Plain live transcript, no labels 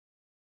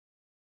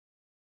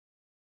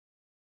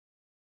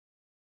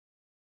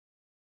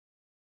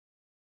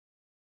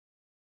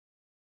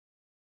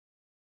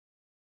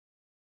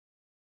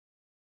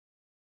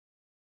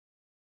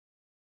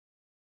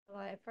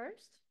July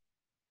 1st.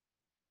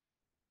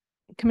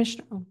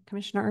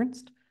 Commissioner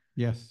Ernst,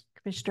 Yes.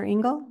 Commissioner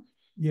Engel,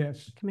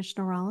 Yes.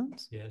 Commissioner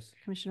Rollins, Yes.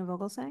 Commissioner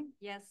Vogelsang,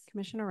 Yes.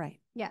 Commissioner Wright.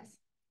 Yes.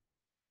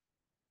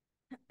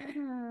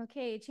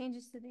 Okay,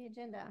 changes to the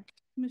agenda.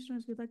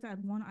 Commissioners, we'd like to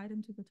add one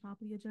item to the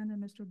top of the agenda.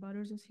 Mr.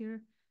 Butters is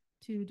here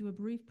to do a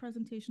brief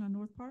presentation on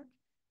North Park.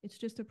 It's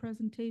just a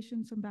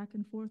presentation, some back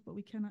and forth, but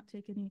we cannot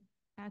take any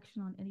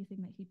action on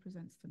anything that he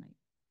presents tonight.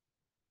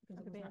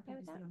 Because it was not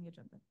previously on the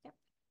agenda. Yep.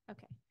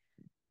 Okay.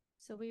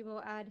 So we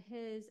will add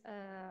his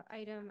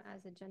item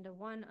as agenda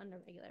 1 under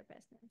regular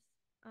business.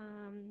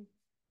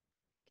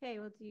 Okay,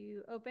 we'll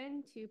do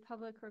open to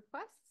public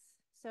requests.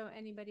 So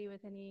anybody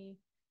with any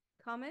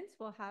comments,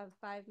 we'll have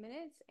 5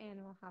 minutes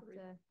and we'll have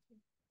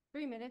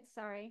 3 minutes,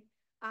 sorry.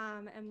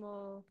 And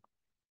we'll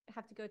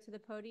have to go to the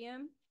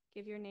podium,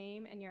 give your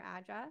name and your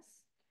address,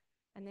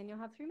 and then you'll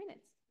have 3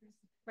 minutes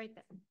right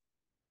there.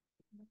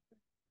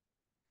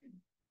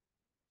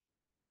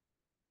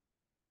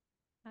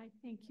 Hi,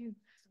 thank you.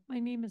 My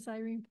name is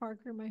Irene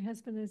Parker. My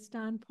husband is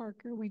Don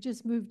Parker. We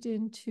just moved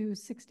into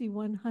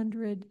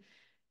 6100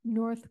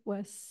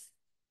 Northwest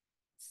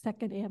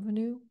 2nd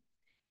Avenue.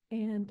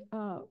 And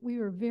we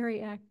were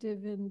very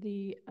active in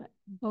the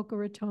Boca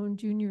Raton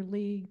Junior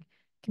League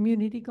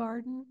Community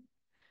Garden.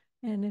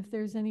 And if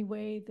there's any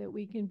way that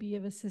we can be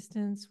of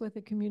assistance with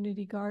a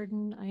community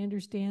garden, I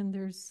understand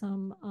there's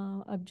some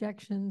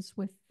objections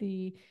with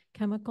the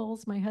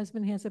chemicals. My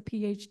husband has a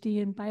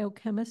PhD in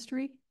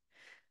biochemistry.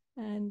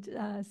 And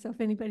so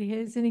if anybody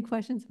has any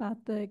questions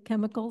about the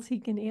chemicals, he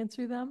can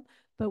answer them.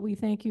 But we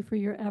thank you for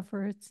your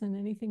efforts, and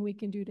anything we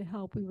can do to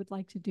help, we would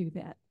like to do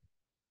that.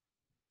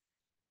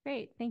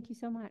 Great, thank you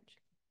so much.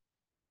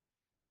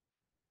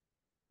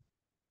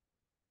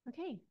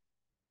 Okay,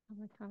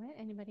 public comment,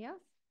 anybody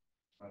else?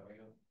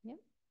 Yep.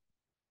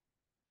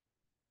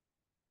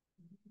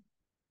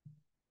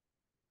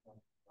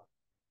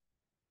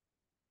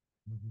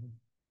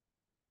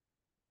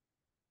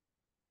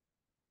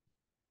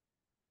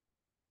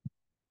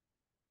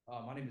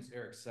 My name is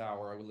Eric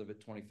Sauer. I live at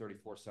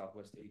 2034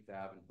 Southwest 8th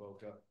Ave in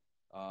Boca.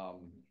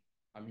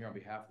 I'm here on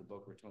behalf of the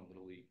Boca Raton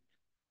Little League.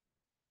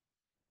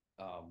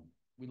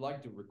 We'd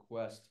like to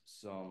request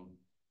some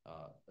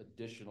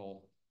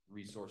additional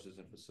resources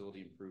and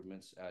facility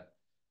improvements at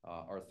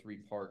our 3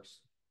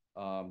 parks.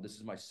 This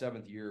is my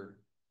 7th year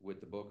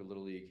with the Boca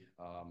Little League.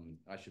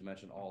 I should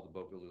mention all the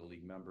Boca Little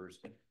League members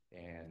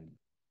and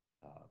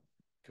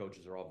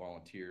coaches are all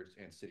volunteers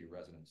and city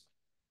residents.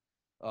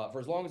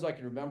 For as long as I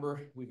can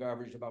remember, we've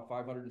averaged about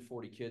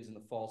 540 kids in the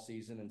fall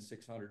season and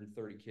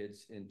 630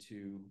 kids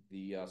into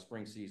the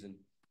spring season.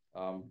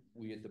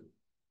 We at the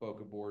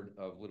Boca Board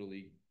of Little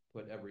League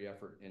put every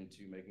effort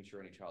into making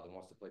sure any child that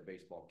wants to play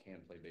baseball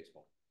can play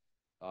baseball.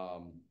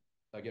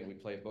 Again, we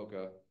play at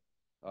Boca,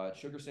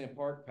 Sugar Sand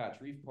Park,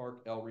 Patch Reef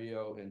Park, El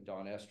Rio, and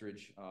Don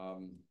Estridge.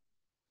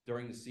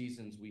 During the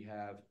seasons, we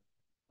have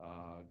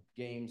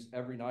games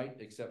every night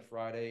except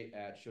Friday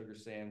at Sugar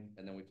Sand,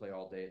 and then we play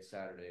all day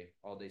Saturday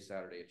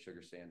at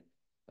Sugar Sand.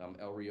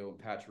 El Rio and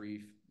Patch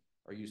Reef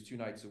are used 2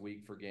 nights a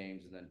week for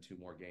games, and then 2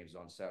 more games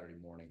on Saturday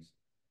mornings.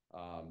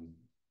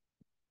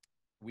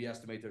 We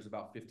estimate there's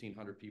about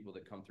 1,500 people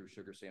that come through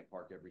Sugar Sand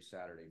Park every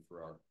Saturday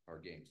for our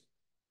games.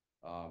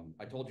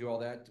 I told you all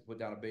that to put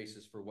down a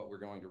basis for what we're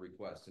going to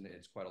request, and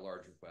it's quite a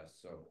large request,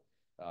 so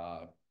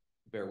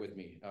bear with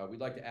me.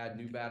 We'd like to add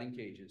new batting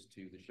cages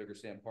to the Sugar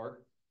Sand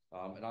Park.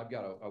 And I've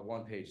got a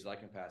 1-page that I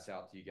can pass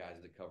out to you guys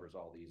that covers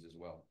all these as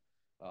well.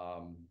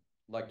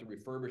 Like to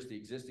refurbish the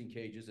existing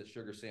cages at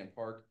Sugar Sand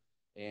Park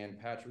and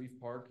Patch Reef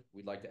Park.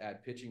 We'd like to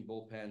add pitching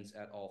bullpens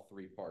at all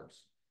 3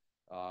 parks.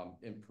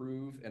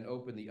 Improve and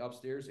open the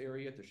upstairs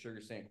area at the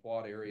Sugar Sand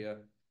Quad area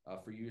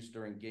for use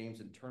during games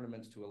and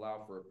tournaments to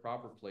allow for a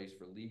proper place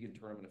for league and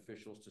tournament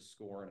officials to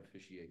score and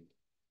officiate.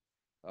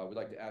 We'd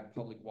like to add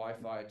public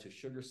Wi-Fi to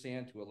Sugar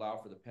Sand to allow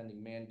for the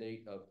pending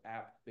mandate of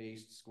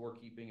app-based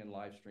scorekeeping and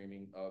live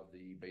streaming of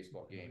the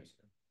baseball games.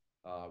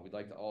 We'd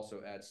like to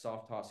also add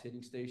soft toss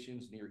hitting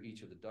stations near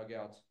each of the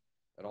dugouts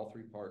at all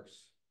 3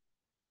 parks.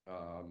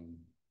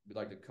 We'd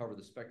like to cover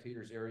the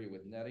spectators area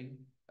with netting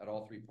at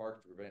all 3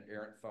 parks to prevent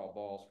errant foul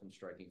balls from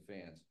striking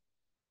fans.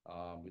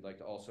 We'd like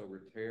to also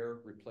repair,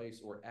 replace,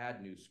 or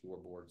add new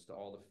scoreboards to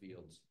all the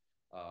fields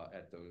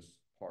at those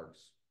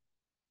parks.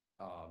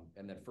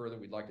 And then further,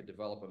 we'd like to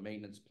develop a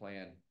maintenance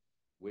plan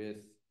with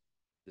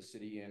the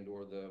city and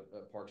or the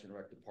Parks and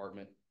Rec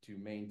Department to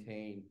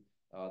maintain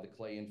the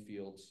clay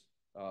infields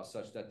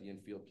such that the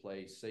infield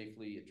plays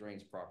safely, it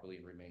drains properly,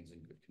 and remains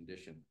in good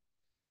condition.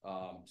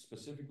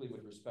 Specifically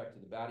with respect to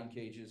the batting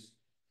cages,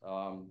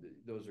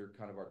 those are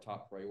kind of our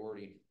top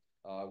priority.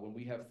 When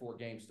we have 4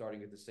 games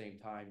starting at the same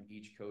time,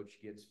 each coach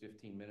gets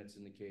 15 minutes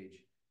in the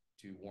cage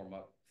to warm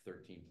up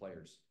 13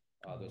 players.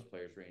 Those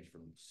players range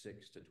from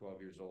 6 to 12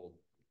 years old,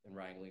 and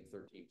wrangling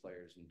 13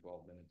 players in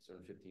 12 minutes or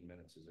 15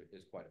 minutes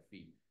is quite a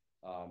feat.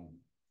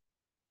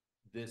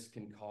 This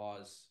can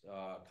cause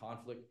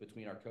conflict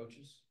between our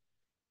coaches,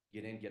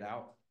 get in, get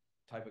out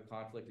type of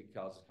conflict. It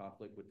causes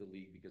conflict with the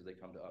league because they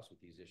come to us with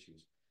these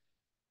issues.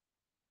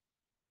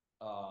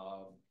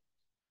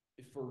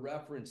 For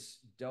reference,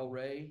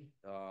 Delray,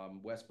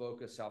 West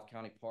Boca, South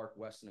County Park,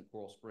 Weston, and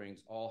Coral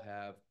Springs all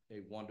have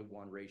a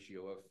 1-to-1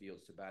 ratio of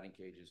fields to batting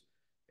cages,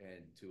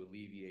 and to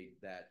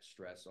alleviate that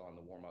stress on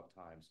the warm-up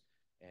times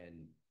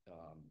and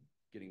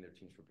getting their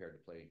teams prepared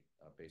to play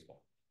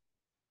baseball.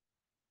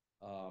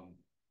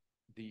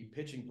 The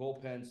pitching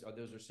bullpens,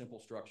 those are simple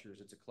structures.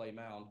 It's a clay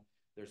mound.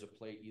 There's a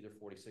plate either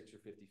 46 or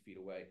 50 feet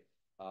away.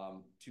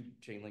 2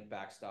 chain link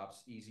backstops,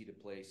 easy to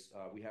place.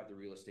 We have the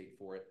real estate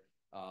for it.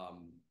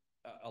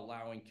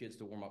 Allowing kids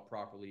to warm up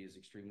properly is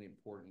extremely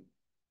important.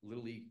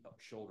 Little League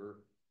shoulder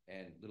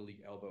and Little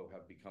League elbow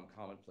have become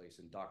commonplace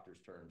in doctors'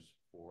 terms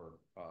for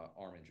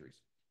arm injuries.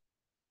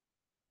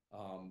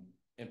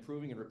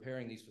 Improving and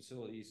repairing these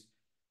facilities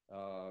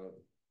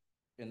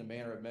in the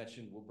manner I've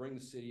mentioned will bring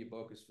the city of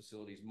Boca's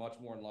facilities much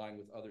more in line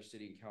with other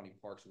city and county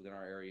parks within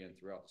our area and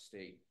throughout the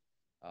state.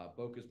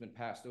 Boca's been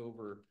passed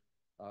over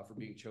for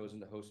being chosen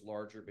to host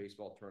larger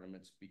baseball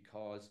tournaments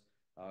because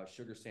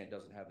Sugar Sand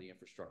doesn't have the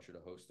infrastructure to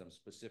host them,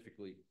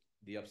 specifically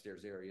the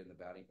upstairs area and the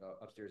batting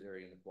upstairs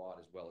area in the quad,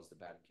 as well as the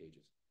batting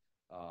cages.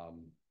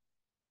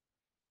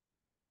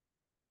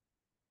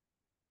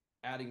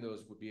 Adding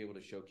those would be able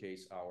to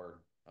showcase our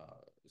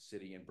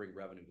city and bring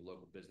revenue to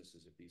local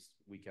businesses if these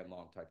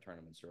weekend-long type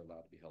tournaments are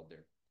allowed to be held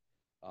there.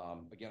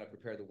 Again, I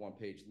prepared the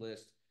one-page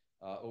list.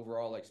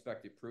 Overall, I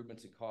expect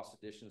improvements and cost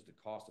additions to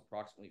cost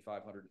approximately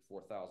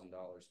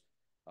 $504,000.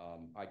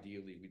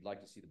 Ideally, we'd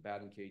like to see the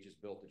batting cages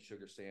built at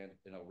Sugar Sand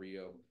and El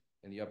Rio,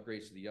 and the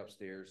upgrades to the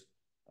upstairs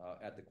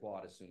at the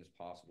quad as soon as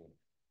possible,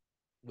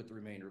 with the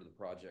remainder of the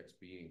projects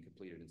being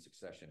completed in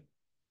succession.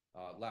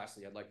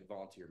 Lastly, I'd like to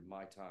volunteer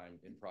my time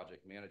in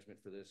project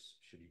management for this.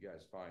 Should you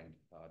guys find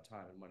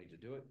time and money to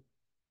do it,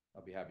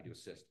 I'll be happy to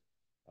assist.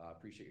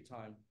 Appreciate your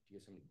time. Do you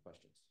guys have any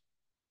questions?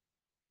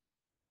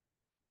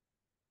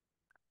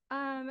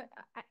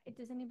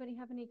 Does anybody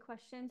have any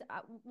questions?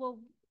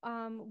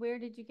 Where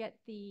did you get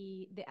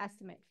the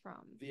estimate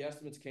from? The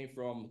estimates came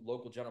from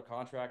local general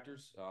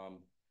contractors.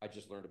 I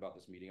just learned about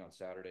this meeting on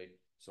Saturday,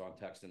 so I'm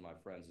texting my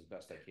friends as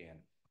best I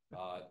can.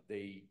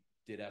 They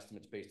did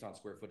estimates based on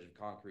square footage of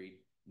concrete,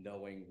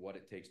 knowing what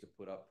it takes to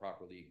put up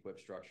properly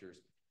equipped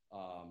structures.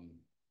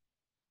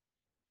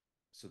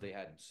 So they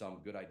had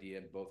some good idea,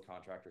 and both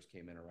contractors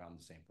came in around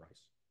the same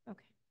price.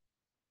 Okay.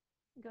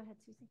 Go ahead,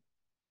 Susie.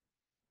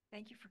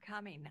 Thank you for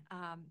coming.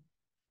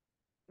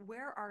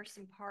 Where are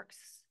some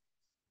parks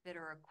that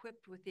are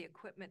equipped with the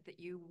equipment that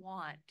you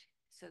want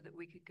so that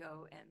we could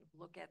go and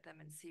look at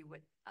them and see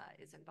what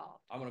is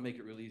involved? I'm going to make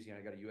it real easy, and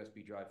I got a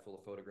USB drive full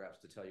of photographs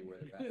to tell you where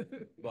they're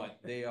at. But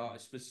they are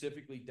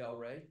specifically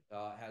Delray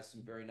has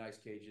some very nice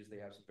cages. They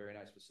have some very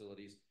nice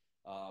facilities.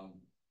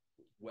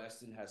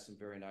 Weston has some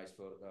very nice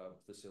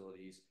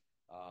facilities.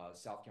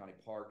 South County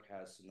Park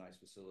has some nice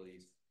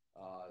facilities.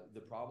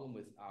 The problem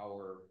with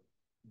our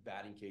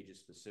batting cages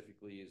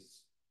specifically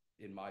is,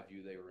 in my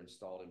view, they were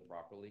installed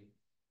improperly.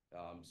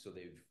 So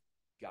they've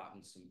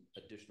gotten some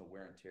additional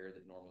wear and tear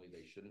that normally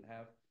they shouldn't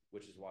have,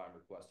 which is why I'm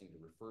requesting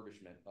the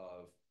refurbishment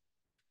of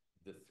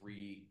the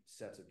 3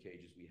 sets of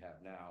cages we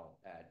have now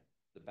at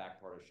the back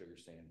part of Sugar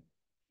Sand,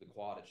 the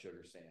quad at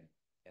Sugar Sand,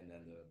 and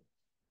then the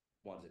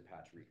ones at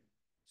Patch Reef.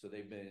 So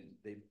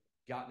they've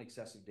gotten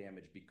excessive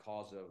damage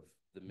because of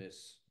the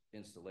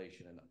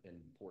misinstallation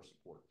and poor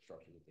support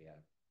structure that they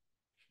have.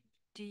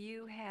 Do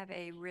you have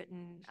a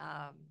written,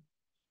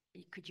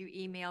 could you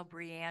email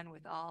Brianne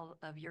with all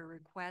of your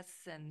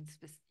requests and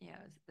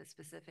the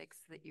specifics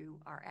that you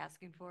are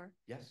asking for?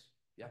 Yes.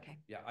 Yeah. Okay.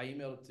 Yeah. I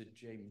emailed it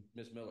to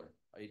Ms. Miller.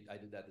 I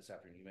did that this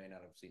afternoon. You may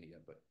not have seen it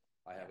yet, but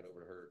I have it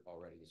over to her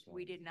already this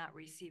morning. We did not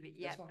receive it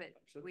yet,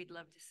 but we'd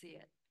love to see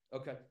it.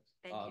 Okay.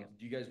 Thank you.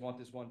 Do you guys want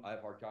this one? I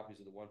have hard copies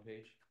of the one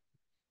page.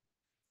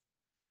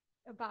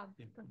 Bob,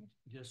 Yeah, go ahead.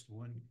 just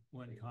one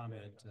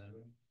comment.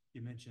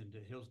 You mentioned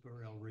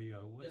Hillsborough, El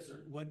Rio. Yes,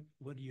 sir.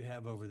 What do you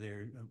have over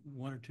there?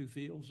 1 or 2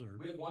 fields, or?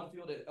 We have one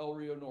field at El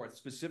Rio North.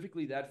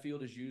 Specifically, that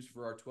field is used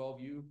for our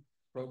 12U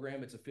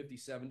program. It's a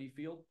 50-70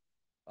 field.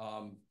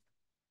 And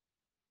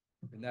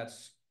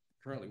that's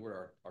currently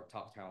where our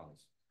top talent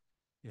is.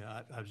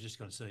 Yeah, I was just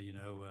going to say,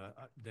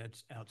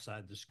 that's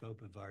outside the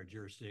scope of our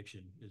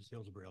jurisdiction, is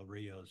Hillsborough, El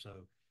Rio.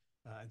 So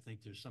I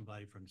think there's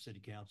somebody from city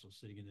council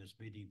sitting in this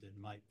meeting that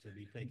might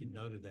be taking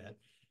note of that.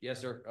 Yes,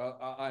 sir.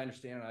 I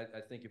understand. I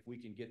think if we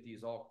can get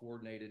these all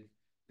coordinated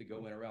to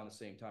go in around the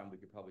same time, we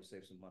could probably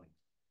save some money.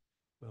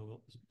 Well,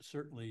 we'll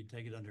certainly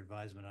take it under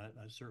advisement. I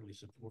certainly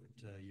support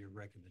your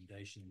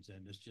recommendations,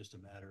 and it's just a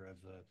matter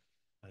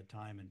of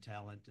time and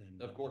talent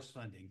and Of course.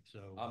 funding.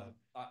 So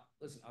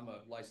listen, I'm a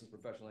licensed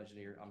professional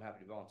engineer. I'm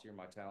happy to volunteer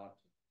my talent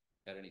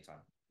at any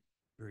time.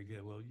 very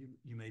good. Well,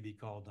 you may be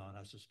called on,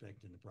 I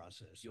suspect, in the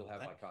process. You'll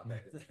have my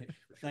contact information for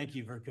sure. Thank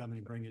you for coming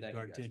and bringing it Thank to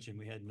our you, guys. attention.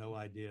 We had no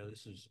idea.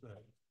 This is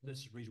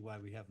the reason why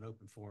we have an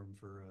open forum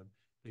for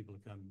people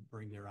to come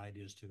bring their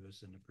ideas to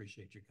us, and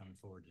appreciate you coming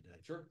forward today.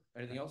 Sure.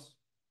 Anything else?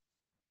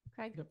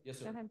 Craig, Yep. Yes,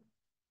 go sir. ahead.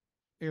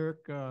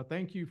 Eric,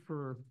 thank you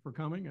for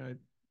coming.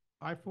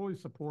 I fully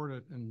support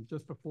it, and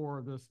just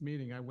before this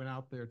meeting, I went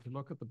out there to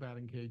look at the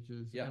batting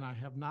cages. Yeah. And I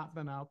have not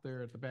been out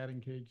there at the batting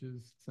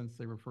cages since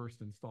they were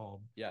first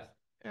installed. Yes.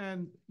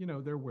 And,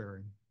 they're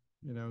wearing,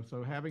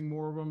 so having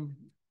more of them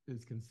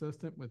is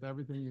consistent with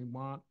everything you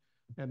want.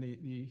 And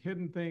the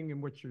hidden thing in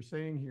what you're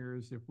saying here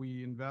is if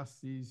we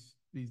invest these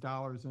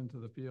dollars into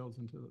the fields,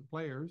 into the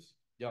players,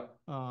 Yep.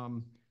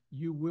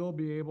 you will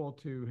be able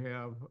to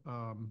have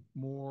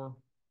more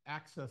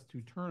access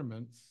to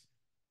tournaments,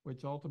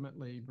 which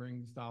ultimately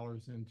brings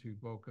dollars into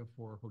Boca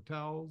for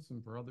hotels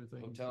and for other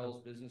things.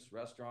 Hotels, business,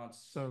 restaurants.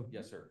 So-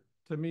 Yes, sir.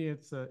 To me,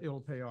 it'll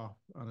pay off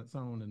on its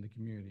own in the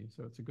community,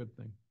 so it's a good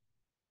thing.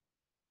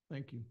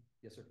 Thank you.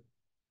 Yes, sir.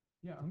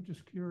 Yeah, I'm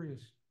just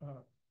curious,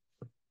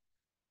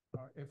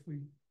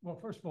 well,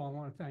 first of all, I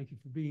want to thank you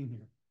for being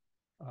here.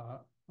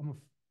 I'm a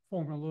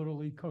former Little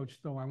League coach,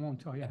 though I won't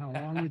tell you how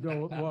long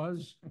ago it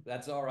was,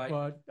 That's all right.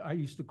 but I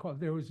used to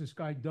there was this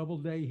guy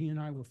Doubleday, he and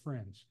I were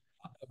friends.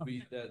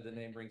 The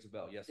name rings a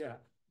bell. Yes, sir.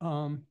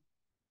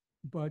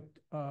 But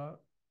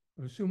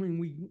assuming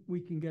we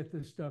can get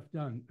this stuff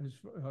done,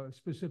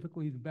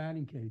 specifically the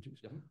batting cages,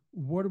 Yep.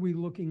 what are we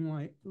looking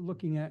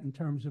at in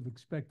terms of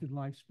expected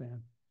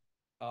lifespan?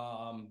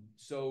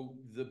 So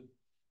the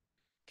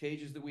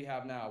cages that we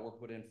have now were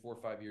put in 4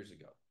 or 5 years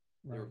ago.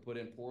 They were Right. put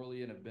in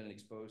poorly and have been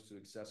exposed to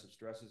excessive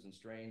stresses and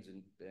strains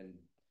and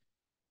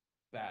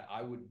bad.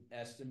 I would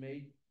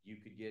estimate you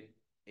could get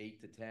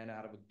 8 to 10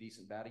 out of a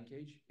decent batting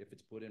cage if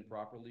it's put in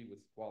properly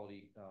with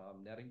quality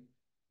netting.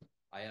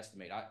 I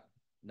estimate. I'm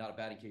not a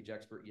batting cage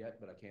expert yet,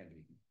 but I can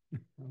be.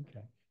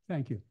 Okay,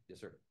 thank you. Yes,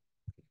 sir.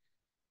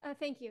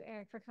 Thank you,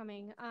 Eric, for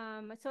coming.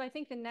 So I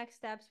think the next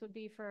steps would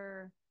be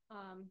for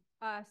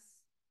us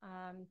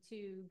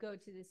to go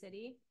to the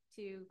city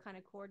to kind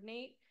of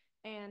coordinate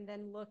and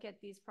then look at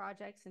these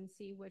projects and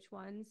see which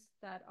ones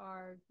that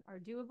are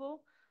doable.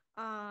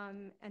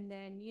 And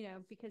then,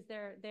 because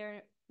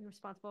they're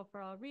responsible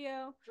for El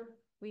Rio. Sure.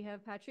 We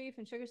have Patrice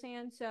and Sugar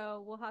Sand,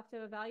 so we'll have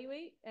to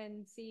evaluate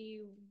and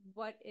see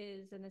what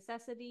is a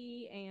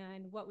necessity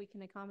and what we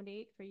can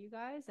accommodate for you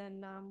guys,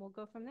 and we'll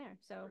go from there.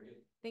 So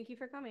thank you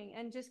for coming,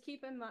 and just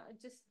keep in mind,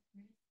 This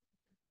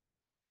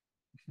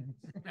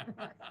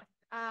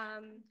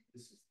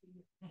is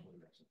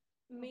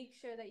make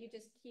sure that you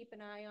just keep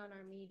an eye on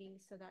our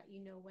meetings so that you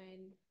know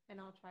when, and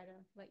I'll try to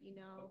let you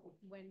know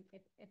when,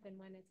 if and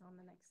when it's on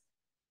the next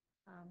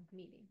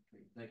meeting.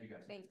 Thank you,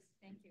 guys. Thanks.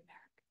 Thank you, Eric.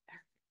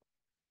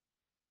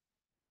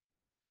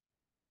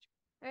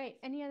 All right,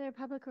 any other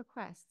public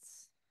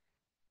requests?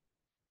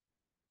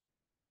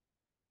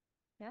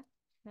 Yeah?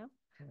 No?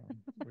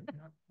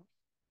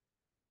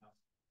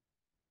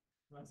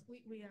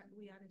 We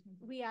added him.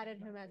 We added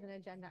him as an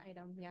agenda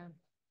item, yeah.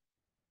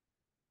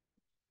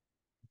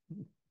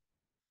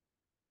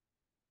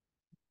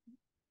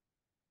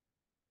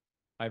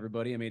 Hi,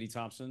 everybody. I'm Andy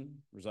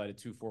Thompson, reside at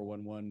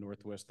 2411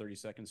 Northwest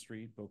 32nd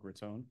Street, Boca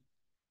Raton.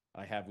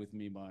 I have with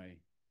me my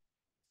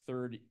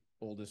third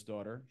oldest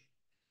daughter,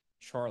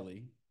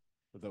 Charlie,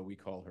 although we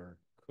call her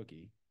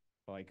Cookie.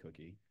 Bye,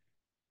 Cookie.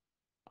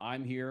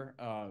 I'm here.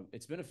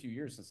 It's been a few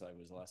years since I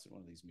was last at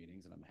one of these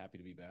meetings, and I'm happy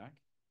to be back.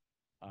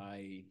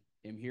 I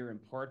am here in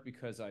part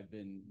because I've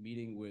been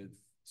meeting with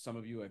some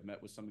of you. I've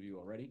met with some of you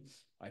already.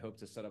 I hope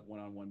to set up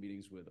one-on-one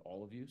meetings with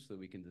all of you so that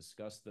we can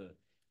discuss the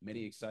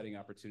many exciting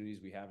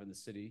opportunities we have in the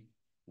city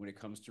when it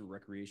comes to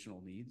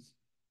recreational needs.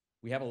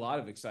 We have a lot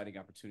of exciting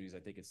opportunities, I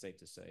think it's safe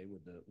to say,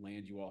 with the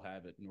land you all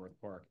have at North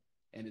Park.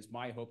 And it's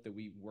my hope that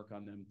we work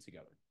on them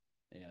together.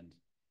 And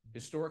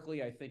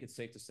historically, I think it's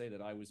safe to say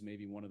that I was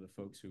maybe one of the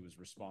folks who was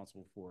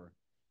responsible for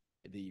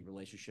the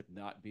relationship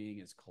not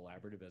being as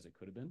collaborative as it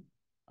could have been.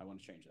 I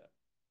want to change that.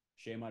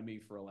 Shame on me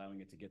for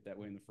allowing it to get that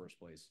way in the first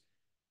place,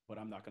 but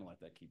I'm not going to let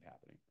that keep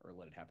happening, or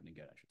let it happen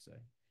again, I should say.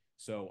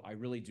 So I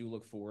really do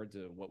look forward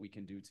to what we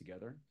can do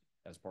together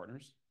as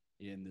partners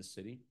in this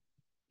city.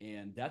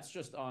 And that's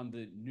just on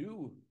the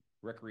new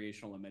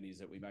recreational amenities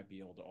that we might be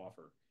able to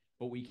offer.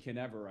 But we can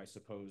never, I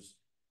suppose,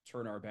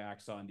 turn our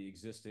backs on the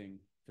existing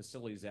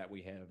facilities that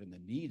we have and the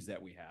needs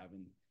that we have.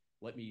 And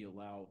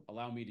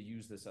allow me to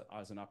use this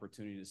as an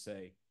opportunity to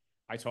say,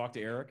 I talked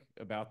to Eric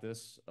about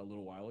this a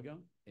little while ago,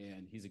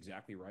 and he's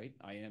exactly right.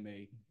 I am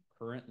a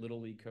current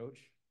Little League coach,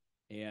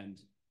 and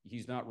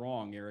he's not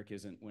wrong. Eric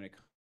isn't when it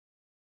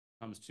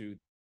comes to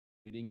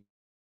meeting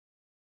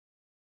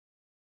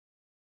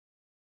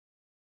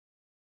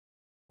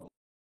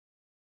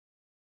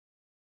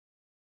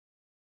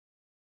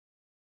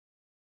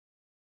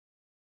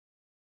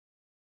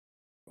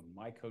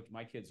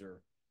my kids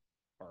are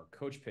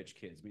coach pitch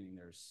kids, meaning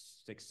they're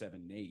 6,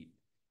 7, 8.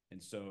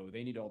 And so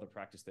they need all the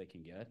practice they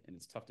can get. And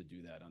it's tough to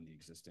do that on the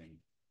existing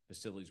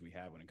facilities we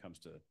have when it comes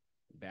to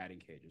batting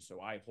cages. So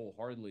I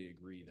wholeheartedly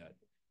agree that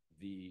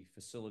the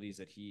facilities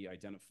that he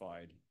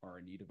identified are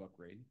in need of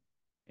upgrade.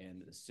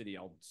 And the city,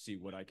 I'll see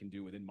what I can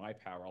do within my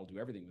power. I'll do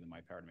everything within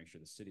my power to make sure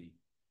the city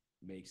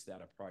makes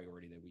that a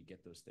priority, that we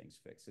get those things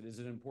fixed. It is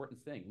an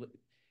important thing.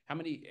 How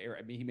many,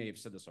 I mean, he may have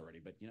said this already,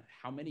 but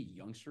how many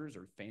youngsters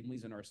or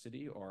families in our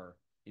city are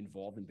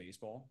involved in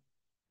baseball?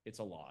 It's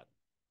a lot.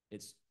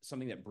 It's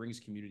something that brings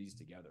communities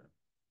together.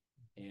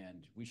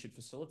 And we should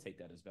facilitate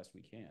that as best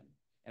we can.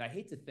 And I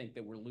hate to think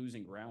that we're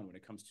losing ground when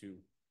it comes to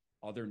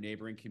other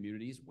neighboring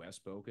communities,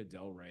 West Boca,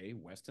 Delray,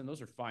 Weston.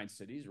 Those are fine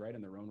cities, right,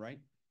 in their own right.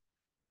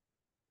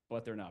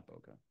 But they're not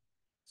Boca.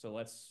 So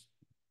let's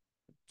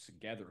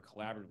together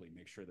collaboratively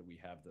make sure that we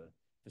have the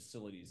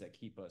facilities that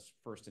keep us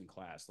first in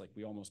class, like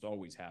we almost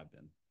always have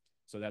been.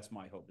 So that's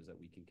my hope, is that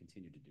we can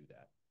continue to do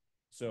that.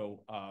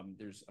 So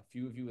there's a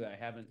few of you that I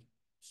haven't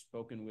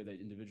spoken with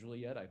individually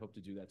yet. I hope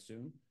to do that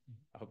soon.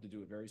 I hope to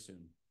do it very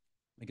soon,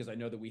 because I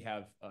know that we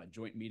have a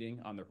joint meeting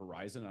on the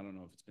horizon. I don't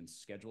know if it's been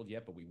scheduled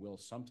yet, but we will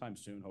sometime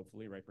soon,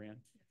 hopefully, right, Brianne?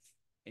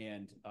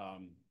 And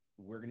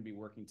we're going to be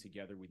working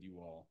together with you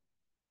all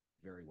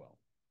very well.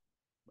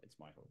 It's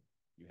my hope.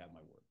 You have my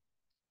word.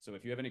 So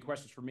if you have any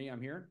questions for me,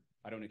 I'm here.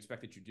 I don't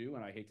expect that you do,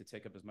 and I hate to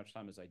take up as much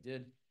time as I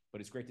did,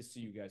 but it's great to see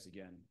you guys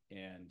again,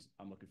 and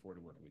I'm looking forward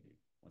to working with you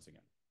once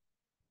again.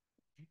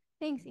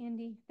 Thanks,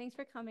 Andy. Thanks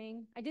for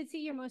coming. I did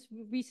see your most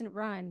recent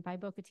run by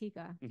Boca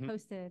Chica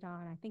posted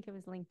on, I think it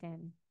was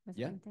LinkedIn. Was it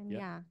LinkedIn?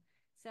 Yeah.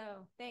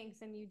 So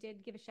thanks. And you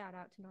did give a shout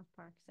out to North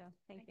Park. So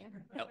thank you.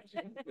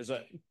 There's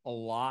a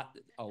lot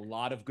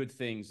of good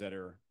things that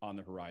are on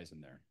the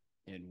horizon there.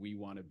 And we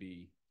want to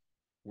be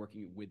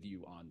working with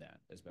you on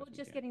that as best we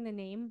just can. getting the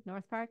name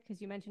North Park, because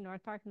you mentioned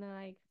North Park and they're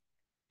like,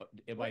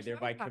 am I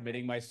thereby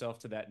committing myself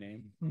to that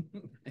name?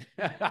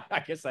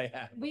 I guess I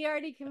have. We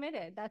already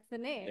committed. That's the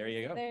name. There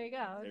you go. There you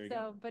go. There you So,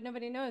 go. but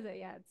nobody knows it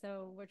yet.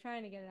 So we're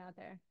trying to get it out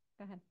there.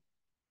 Go ahead.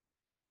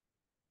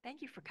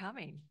 Thank you for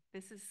coming.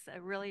 This is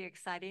really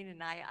exciting,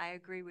 and I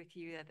agree with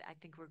you that I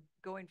think we're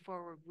going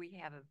forward. We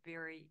have a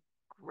very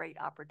great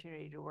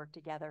opportunity to work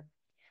together.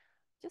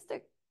 Just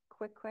a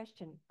quick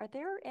question. Are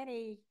there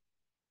any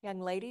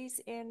young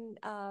ladies in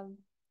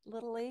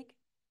Little League?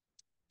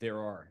 There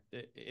are.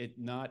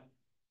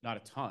 Not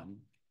a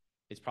ton.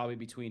 It's probably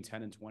between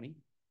 10 and 20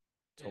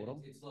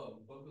 total. It's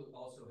low. Boca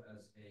also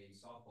has a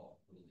softball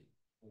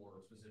little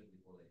league specifically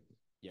for ladies.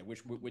 Yeah,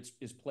 which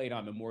is played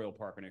on Memorial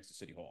Park next to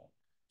City Hall.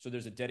 So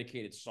there's a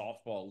dedicated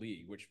softball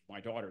league, which my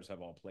daughters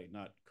have all played.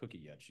 Not Cookie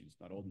yet; she's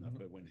not old enough.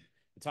 But when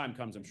the time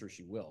comes, I'm sure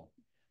she will.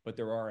 But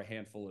there are a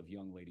handful of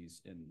young ladies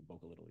in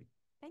Boca Little League.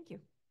 Thank you.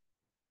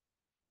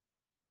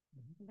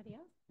 Anybody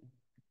else?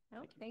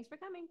 No. Thanks for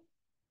coming.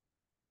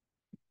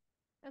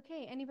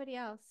 Okay. Anybody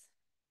else?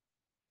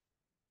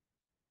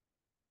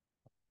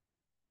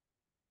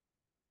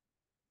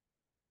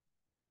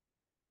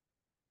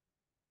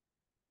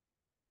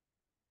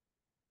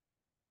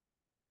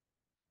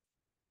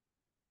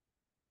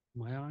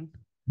 Am I on?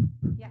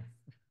 Yes.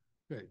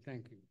 Good,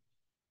 thank you.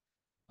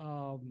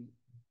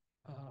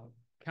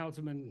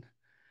 Councilman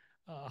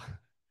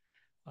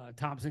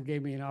Thompson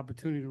gave me an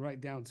opportunity to write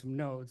down some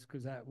notes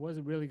because I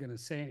wasn't really going to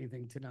say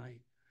anything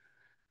tonight.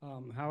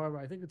 However,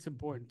 I think it's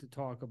important to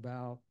talk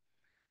about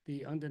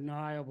the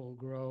undeniable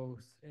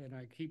growth, and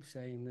I keep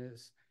saying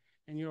this,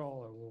 and you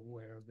all are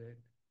aware of it,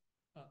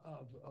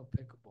 of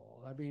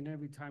pickleball. I mean,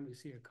 every time you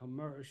see a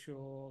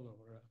commercial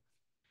or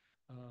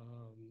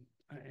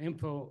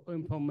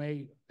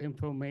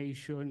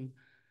information,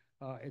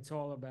 it's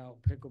all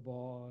about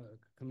pickleball. The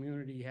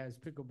community has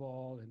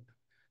pickleball, and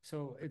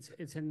so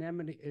it's an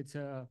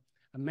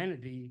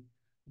amenity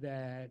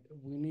that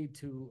we need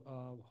to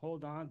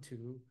hold on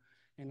to,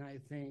 and I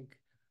think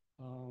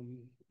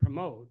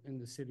promote in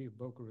the city of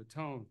Boca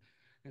Raton,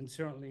 and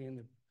certainly in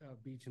the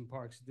Beach and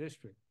Parks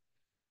District.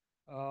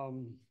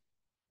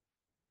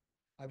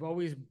 I've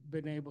always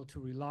been able to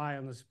rely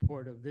on the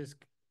support of this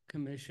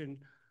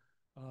commission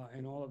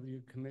and all of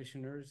you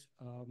commissioners.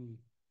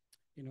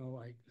 You know,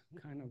 I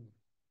kind of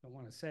don't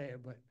want to say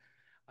it, but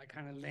I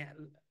kind of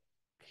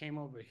came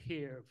over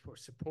here for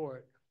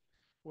support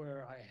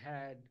where I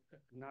had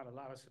not a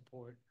lot of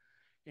support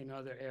in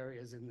other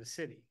areas in the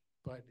city.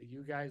 But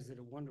you guys did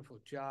a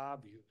wonderful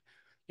job.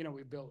 You know,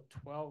 we built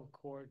 12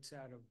 courts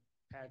out of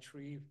Patch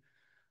Reef.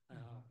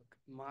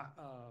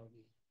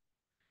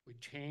 We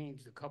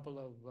changed a couple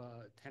of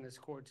tennis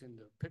courts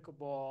into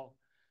pickleball.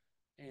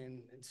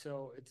 And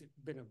so it's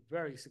been a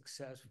very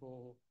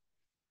successful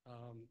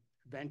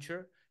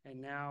venture. And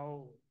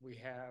now we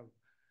have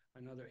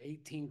another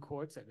 18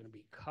 courts that are going to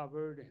be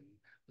covered and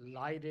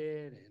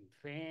lighted and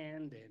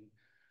fanned. And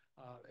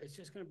it's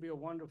just going to be a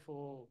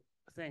wonderful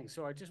thing.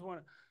 So I just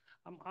want to,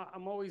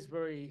 I'm always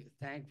very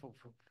thankful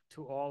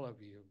to all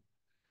of you.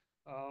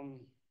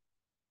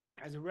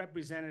 As a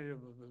representative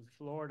of the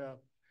Florida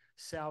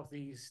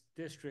Southeast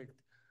District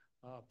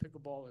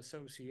Pickleball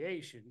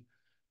Association,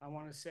 I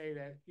want to say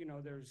that, you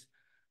know, there's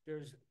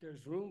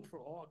room for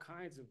all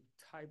kinds of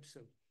types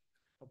of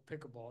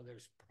pickleball.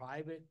 There's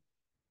private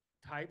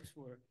types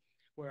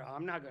where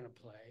I'm not going to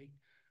play,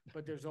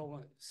 but there's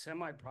all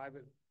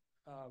semi-private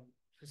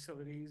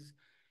facilities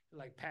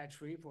like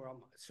Patch Reef where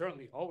I'm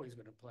certainly always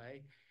going to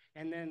play,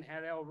 and then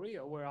at El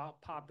Rio where I'll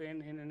pop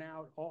in and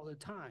out all the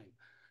time.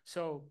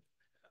 So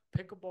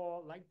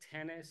pickleball, like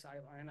tennis,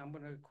 and I'm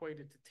going to equate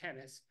it to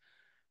tennis,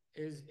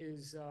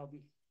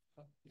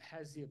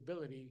 has the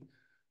ability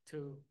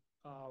to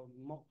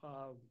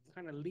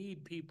kind of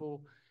lead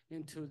people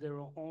into their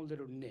own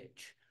little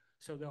niche.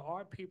 So there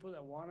are people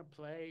that want to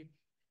play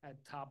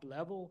at top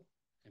level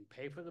and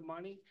pay for the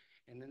money,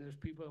 and then there's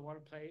people that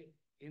want to play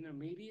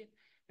intermediate,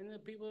 and there are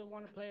people that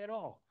want to play at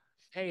all,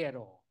 pay at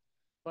all.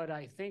 But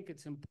I think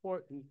it's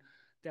important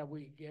that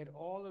we get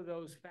all of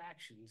those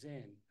factions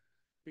in,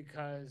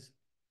 because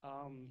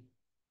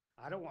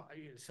I don't want,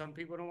 some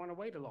people don't want to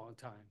wait a long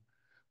time,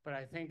 but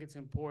I think it's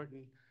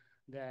important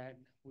that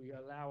we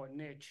allow a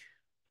niche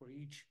for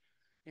each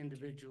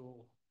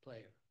individual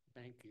player.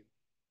 Thank you.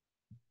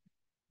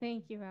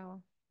 Thank you,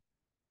 Raul.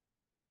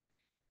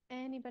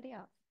 Anybody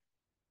else?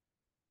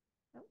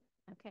 Nope.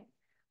 Okay.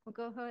 We'll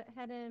go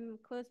ahead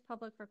and close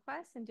public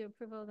requests and do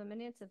approval of the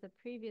minutes of the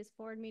previous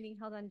board meeting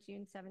held on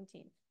June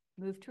 17th.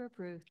 Move to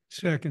approve.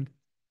 Second.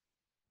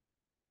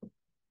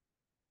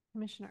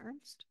 Commissioner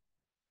Ernst,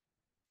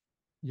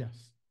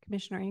 Yes.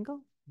 Commissioner Engel,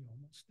 You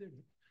almost did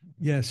it.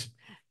 Yes.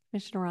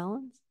 Commissioner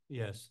Rollins,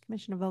 Yes.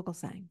 Commissioner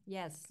Vogelsang,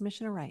 Yes.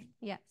 Commissioner Wright.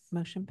 Yes.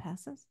 Motion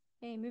passes.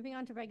 Okay, moving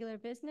on to regular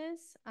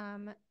business.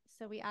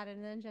 So we added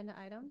an agenda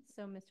item.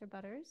 So Mr.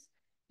 Butters,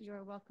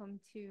 you're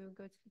welcome to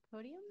go to the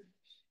podium.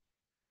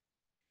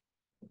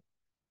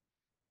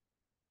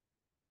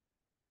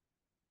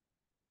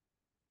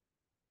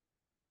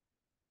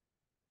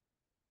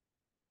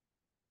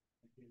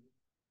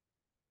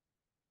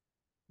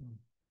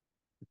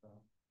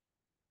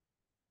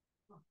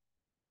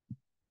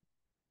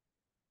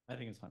 I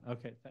think it's fine.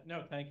 Okay.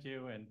 No, thank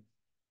you. And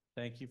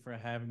thank you for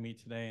having me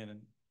today.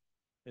 And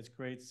it's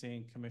great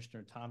seeing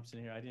Commissioner Thompson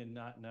here. I did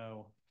not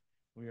know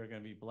we were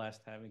going to be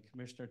blessed having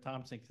Commissioner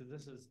Thompson, because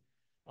this is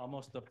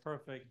almost the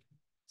perfect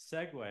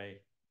segue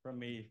for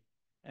me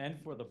and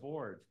for the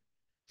board.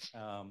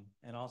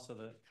 And also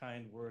the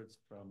kind words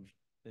from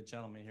the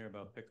gentleman here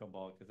about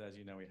pickleball, because as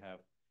you know, we have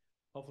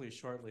hopefully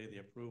shortly the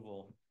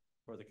approval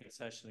for the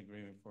concession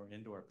agreement for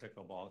indoor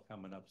pickleball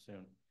coming up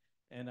soon.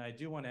 And I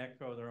do want to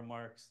echo the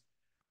remarks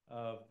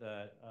of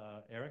that,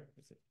 Eric,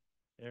 is it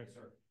Eric?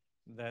 Sir.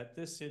 That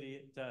this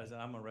city does,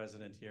 I'm a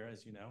resident here,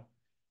 as you know,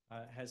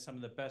 has some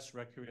of the best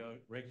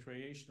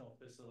recreational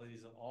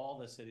facilities of all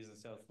the cities in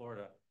South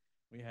Florida.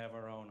 We have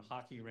our own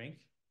hockey rink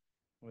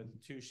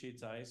with 2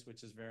 sheets ice,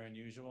 which is very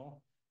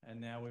unusual. And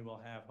now we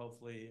will have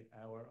hopefully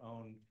our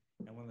own,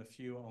 and one of the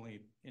few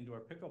only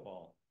indoor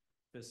pickleball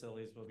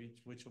facilities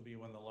which will be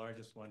one of the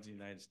largest ones in the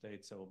United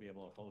States. So we'll be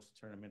able to host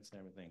tournaments and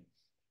everything.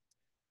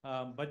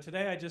 But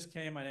today I just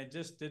came and I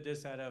just did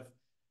this out of,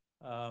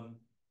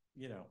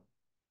 you know,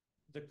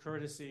 the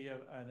courtesy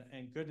of,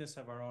 and goodness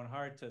of our own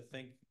heart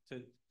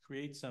to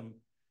create some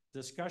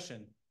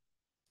discussion,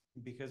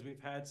 because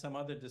we've had some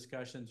other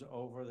discussions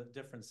over the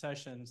different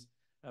sessions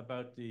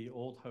about the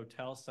old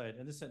hotel site.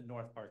 And this is at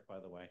North Park, by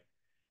the way.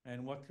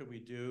 And what could we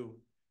do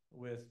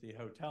with the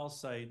hotel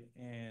site?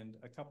 And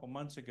a couple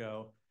months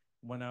ago,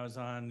 when I was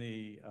on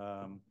the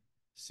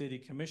city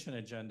commission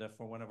agenda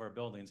for one of our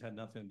buildings, had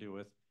nothing to do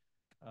with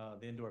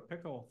the indoor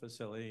pickle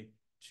facility,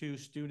 2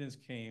 students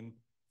came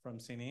from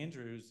St.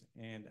 Andrews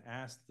and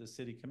asked the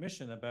city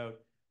commission about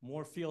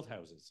more field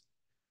houses.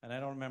 And I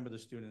don't remember the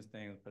students'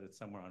 names, but it's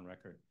somewhere on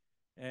record.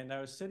 And I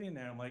was sitting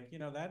there, I'm like, you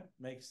know, that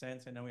makes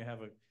sense. I know we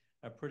have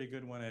a pretty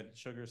good one at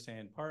Sugar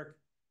Sand Park.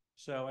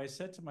 So I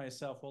said to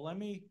myself, well,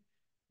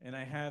 and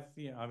I have,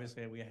 you know,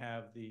 obviously we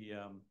have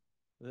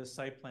the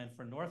site plan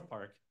for North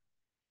Park.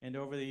 And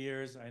over the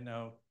years, I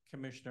know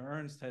Commissioner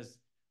Ernst has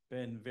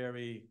been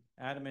very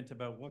adamant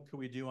about what could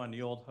we do on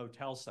the old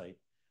hotel site?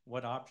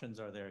 What options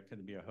are there? Could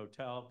it be a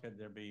hotel? Could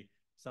there be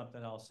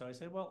something else? So I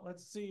said, well,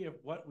 let's see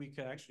what we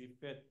could actually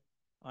fit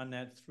on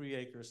that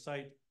 3-acre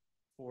site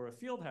for a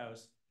field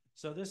house.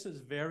 So this is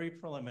very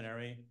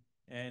preliminary.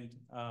 And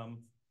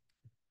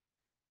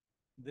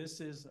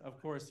this is,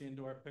 of course, the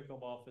indoor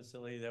pickleball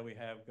facility that we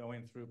have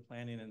going through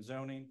planning and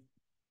zoning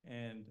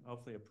and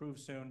hopefully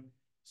approved soon.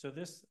 So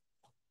this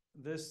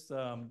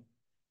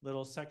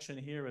little section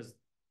here is,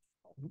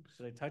 oops,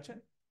 should I touch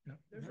it? Yeah.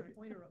 There's a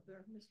pointer up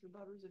there, Mr.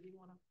 Butters, if you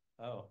want to.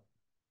 Oh,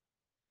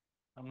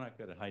 I'm not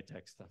good at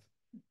high-tech stuff.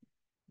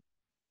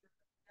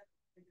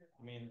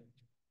 I mean,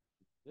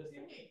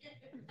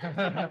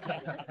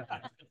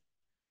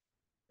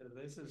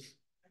 this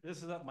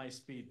is up my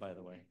speed, by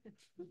the way.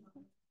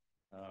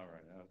 All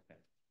right, okay.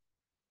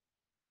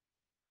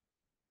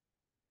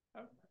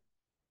 Oh.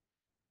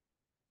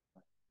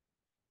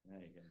 There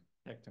you go,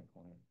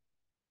 technical.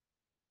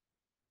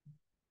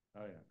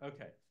 Oh yeah,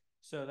 okay.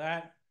 So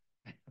that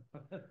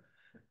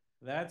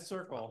that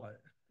circle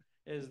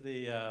is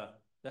the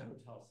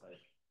hotel site.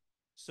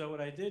 So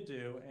what I did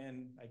do,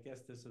 and I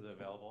guess this is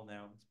available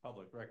now, it's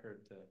public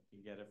record, you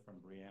can get it from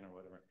Brianne or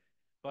whatever.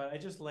 But I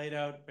just laid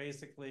out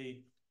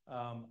basically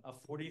a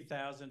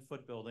 40,000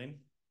 foot building,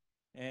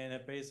 and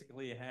it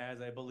basically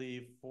has, I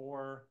believe,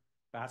 4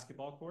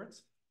 basketball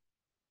courts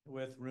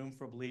with room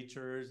for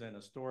bleachers and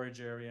a storage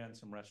area and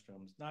some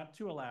restrooms. Not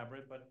too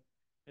elaborate, but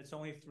it's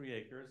only 3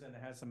 acres and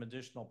it has some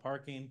additional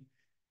parking.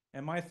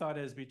 And my thought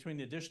is between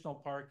the additional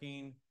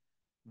parking,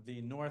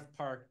 the North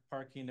Park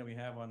parking that we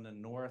have on the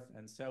north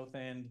and south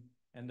end,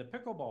 and the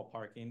pickleball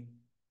parking,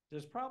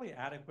 there's probably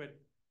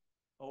adequate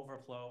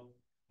overflow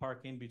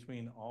parking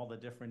between all the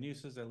different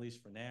uses, at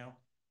least for now,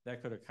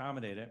 that could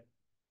accommodate it.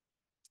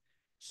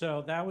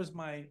 So that was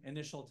my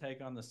initial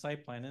take on the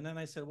site plan. And then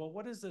I said, well,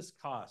 what does this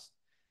cost?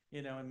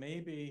 You know, and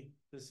maybe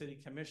the city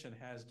commission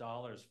has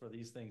dollars for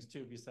these things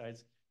too,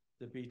 besides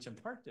the beach and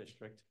park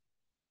district.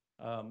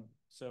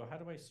 So how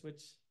do I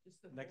switch?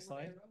 Next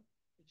slide.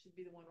 It should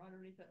be the one right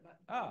underneath that button.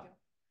 Ah,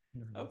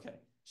 okay.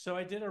 So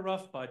I did a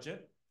rough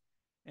budget.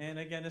 And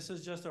again, this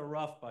is just a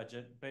rough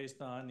budget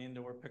based on the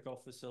indoor pickle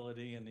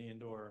facility and the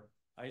indoor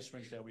ice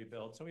rink that we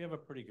built. So we have a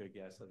pretty good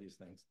guess of these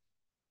things.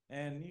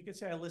 And you can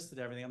see I listed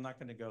everything. I'm not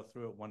going to go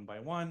through it one by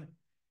one.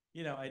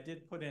 You know, I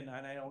did put in,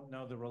 and I don't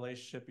know the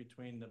relationship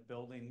between the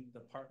building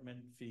department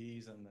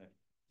fees and the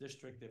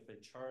district, if they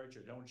charge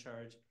or don't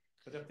charge.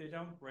 But if they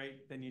don't,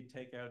 great, then you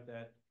take out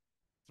that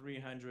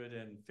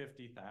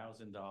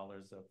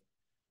 $350,000 of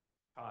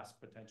cost,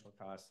 potential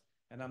costs.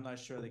 And I'm not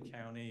sure the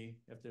county,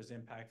 if there's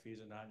impact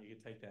fees or not, you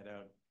could take that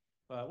out,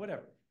 but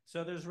whatever.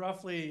 So there's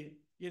roughly,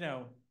 you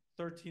know,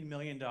 $13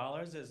 million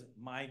is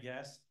my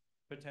guess,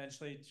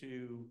 potentially,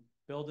 to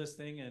build this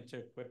thing and to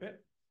equip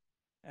it.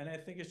 And I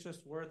think it's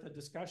just worth a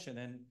discussion.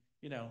 And,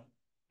 you know,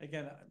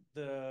 again,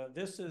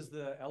 this is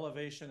the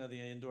elevation of the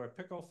indoor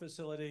pickle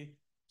facility.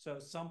 So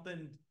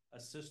something,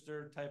 a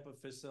sister type of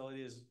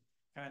facility is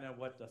kind of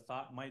what the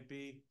thought might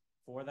be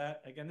for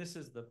that. Again, this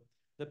is the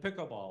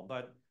pickleball,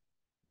 but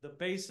the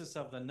basis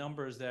of the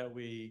numbers that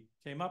we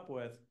came up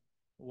with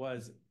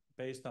was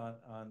based on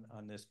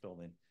this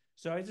building.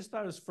 So I just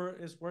thought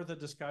it's worth a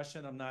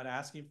discussion. I'm not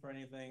asking for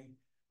anything.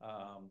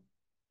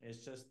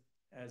 It's just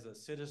as a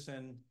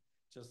citizen,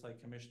 just like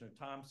Commissioner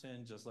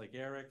Thompson, just like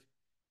Eric,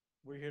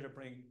 we're here to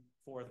bring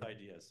forth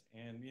ideas.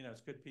 And, you know,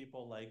 it's good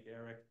people like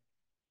Eric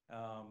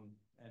and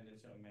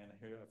this young man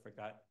here, I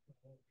forgot,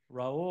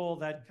 Raul,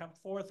 that come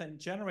forth and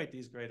generate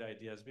these great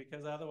ideas,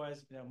 because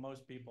otherwise, you know,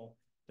 most people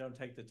don't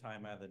take the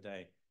time out of the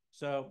day.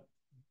 So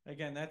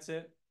again, that's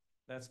it.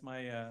 That's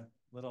my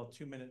little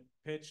 2-minute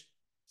pitch,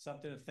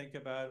 something to think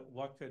about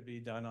what could be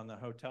done on the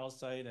hotel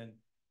site. And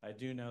I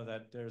do know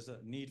that there's a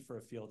need for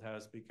a field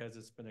house because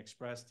it's been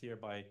expressed here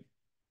by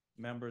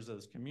members of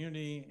this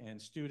community and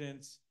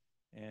students,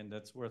 and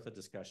that's worth a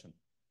discussion.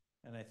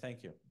 And I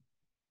thank you.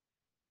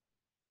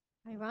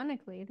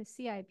 Ironically, the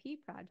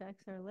CIP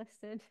projects are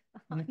listed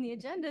on the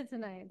agenda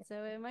tonight,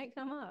 so it might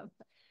come up.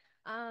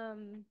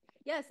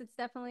 Yes, it's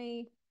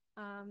definitely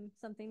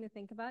something to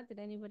think about. Did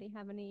anybody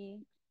have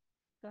any?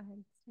 Go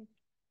ahead, Steve.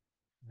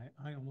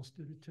 I almost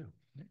did it too.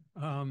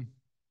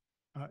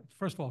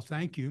 First of all,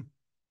 thank you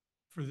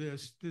for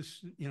this.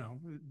 This, you know,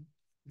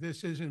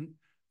 this isn't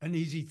an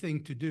easy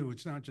thing to do.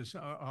 It's not just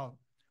I'll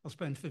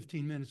spend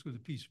 15 minutes with a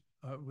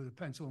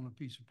pencil and a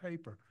piece of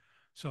paper.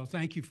 So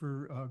thank you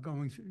for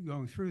going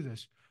through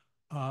this.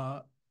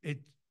 A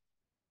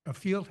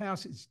field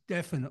house is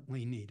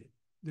definitely needed.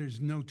 There's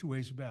no two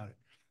ways about it.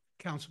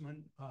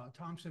 Councilman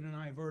Thompson and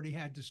I have already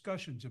had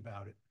discussions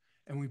about it,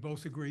 and we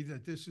both agree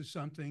that this is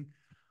something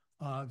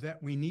that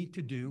we need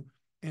to do,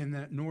 and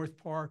that North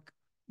Park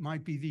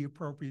might be the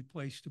appropriate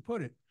place to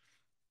put it.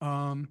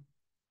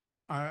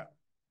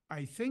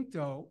 I think,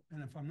 though,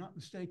 and if I'm not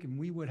mistaken,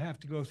 we would have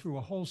to go through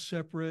a whole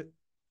separate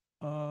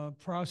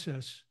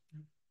process.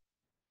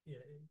 Yeah,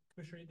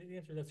 Commissioner, the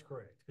answer, that's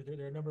correct, because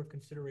there are a number of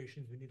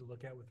considerations we need to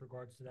look at with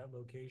regards to that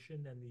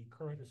location, and the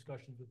current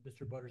discussions with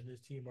Mr. Butters and his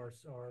team are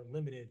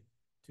limited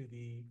to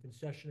the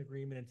concession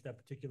agreement and to that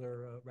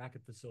particular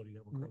racket facility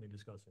that we're currently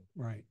discussing.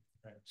 Right.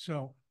 Right.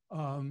 So,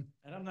 and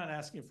I'm not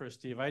asking for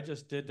Steve. I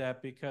just did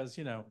that because,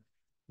 you know,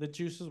 the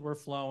juices were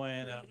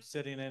flowing. I'm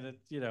sitting in it,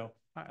 you know,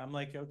 I'm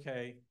like,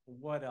 okay,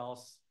 what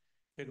else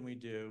can we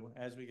do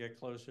as we get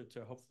closer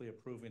to hopefully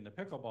approving the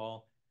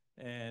pickleball?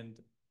 And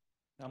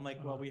I'm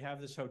like, well, we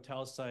have this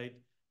hotel site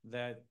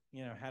that,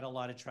 you know, had a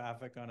lot of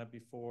traffic on it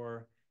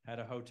before, had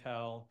a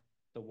hotel,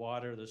 the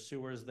water, the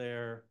sewers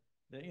there.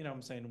 You know,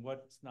 I'm saying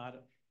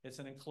it's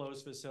an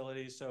enclosed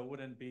facility, so it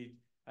wouldn't be,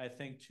 I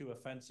think, too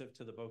offensive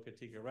to the Boca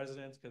Chica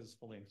residents because it's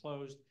fully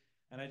enclosed.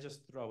 And I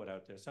just throw it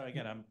out there. So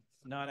again, I'm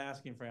not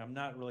asking for, I'm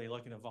not really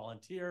looking to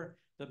volunteer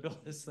to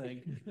build this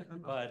thing,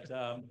 but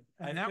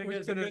and that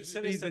was going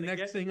to be the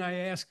next thing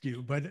I asked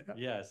you, but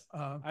yes,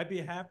 I'd be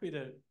happy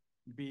to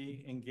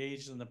be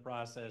engaged in the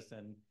process,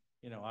 and,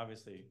 you know,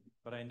 obviously,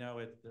 but I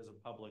know there's a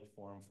public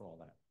forum for all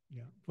that.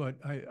 Yeah, but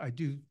I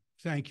do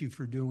thank you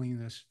for doing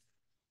this.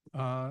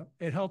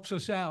 It helps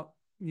us out,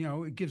 you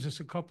know, it gives us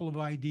a couple of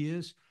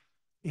ideas,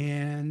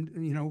 and,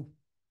 you know,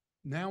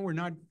 now we're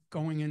not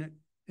going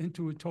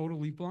into it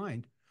totally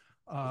blind.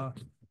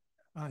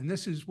 And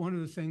this is one of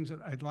the things that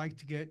I'd like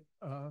to get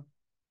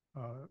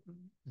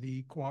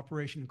the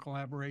cooperation and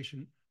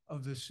collaboration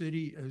of the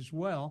city as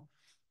well,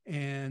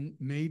 and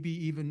maybe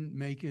even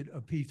make it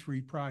a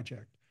P3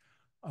 project.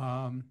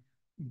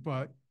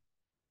 But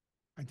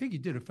I think you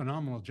did a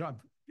phenomenal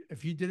job.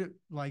 If you did it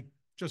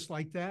just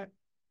like that,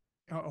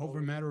 over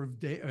a matter of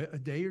a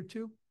day or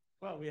two.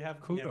 Well, we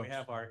have kudos. We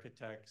have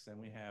architects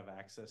and we have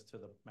access to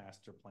the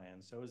master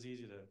plan, so it was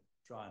easy to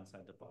draw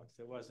inside the box.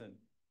 It wasn't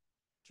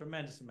a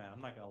tremendous amount.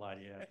 I'm not gonna lie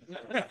to you.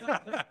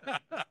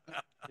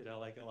 you know,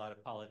 like a lot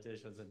of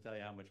politicians and tell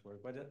you how much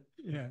work, but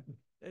Yeah,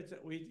 it's,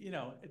 you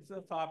know, it's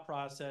a thought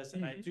process,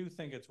 and I Mhm. do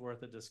think it's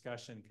worth a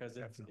discussion, because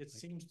Definitely. it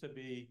seems to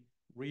be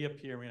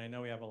reappearing. I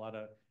know we have a lot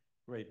of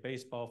great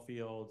baseball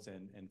fields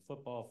and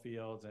football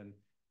fields,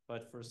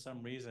 but for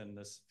some reason,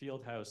 this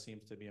field house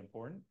seems to be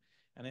important.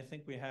 And I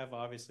think we have,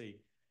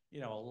 obviously, you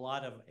know, a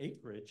lot of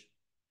acreage,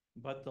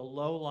 but the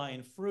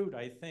low-lying fruit,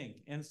 I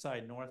think,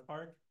 inside North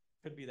Park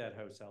could be that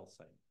hotel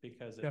site,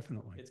 because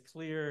definitely. it's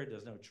clear,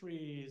 there's no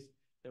trees,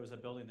 there was a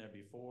building there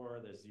before,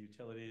 there's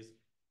utilities,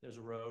 there's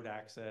road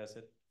access,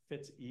 it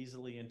fits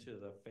easily into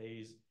the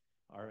phase,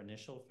 our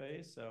initial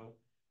phase, so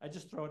I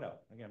just throw it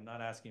out. Again, I'm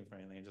not asking for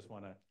anything, I just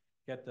wanna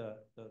get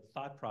the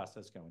thought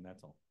process going,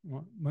 that's all.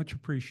 Well, much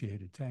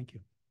appreciated. Thank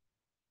you.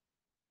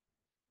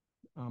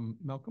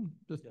 Malcolm,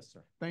 just Yes,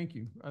 sir. thank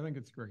you. I think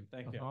it's great.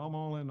 Thank you. I'm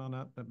all in on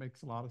that. That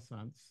makes a lot of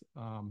sense.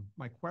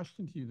 My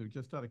question to you, though,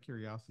 just out of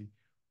curiosity,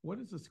 what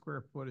is the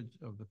square footage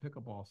of the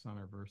pickleball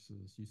center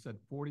versus, you said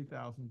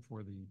 40,000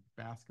 for the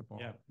basketball?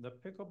 Yeah, the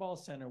pickleball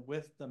center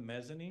with the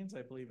mezzanines,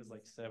 I believe, is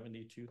like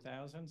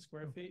 72,000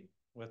 square feet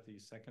with the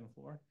second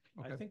floor.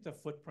 I Okay. think the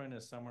footprint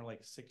is somewhere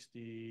like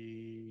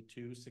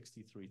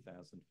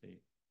 63,000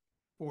 feet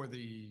For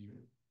the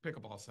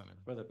pickleball center?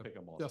 for the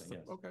pickleball Just, center,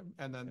 yes. okay.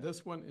 And then Yeah.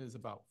 this one is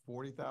about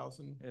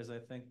 40,000? Is, I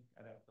think,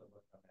 I'd have to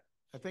look on that.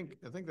 I think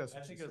that's. I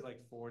what think you it was said.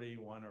 like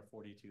 41 or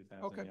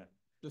 42,000, Okay. yeah.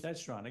 Just- That's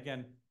strong.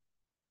 Again,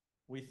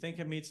 we think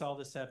it meets all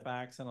the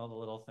setbacks and all the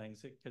little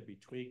things. It could be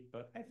tweaked,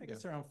 but I think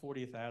it's around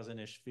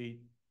 40,000-ish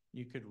feet.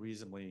 You could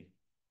reasonably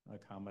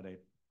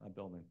accommodate a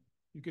building.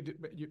 You could,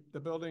 the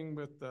building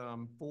with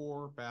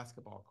 4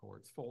 basketball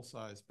courts,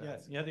 full-size Yeah,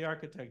 basketball. yeah, the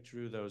architect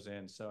drew those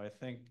in, so I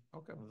think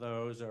Okay.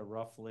 those are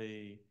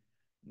roughly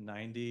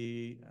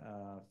 90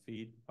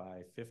 feet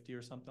by 50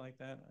 or something like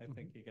that. I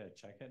think you gotta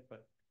check it,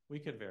 but we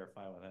could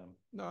verify with him.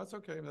 No, that's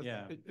okay.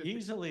 Yeah,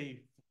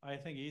 easily, I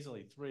think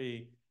easily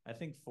 3, I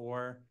think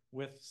 4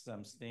 with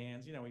some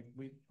stands. You know,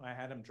 I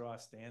had him draw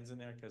stands in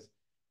there because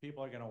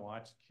people are gonna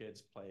watch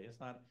kids play.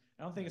 It's not,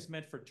 I don't think it's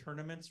meant for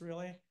tournaments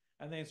really.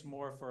 I think it's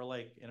more for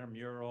like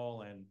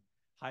intramural and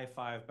high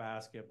five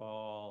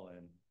basketball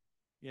and,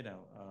 you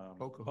know,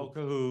 Boca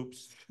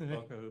hoops,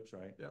 Boca hoops,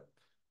 right? Yep.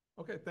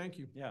 Okay, thank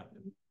you. Yeah.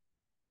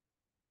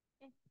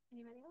 Okay,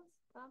 anybody else?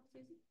 Bob,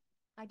 Susan?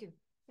 I do.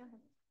 Go ahead.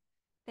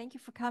 Thank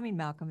you for coming,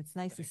 Malcolm. It's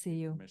nice to Thank see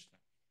you.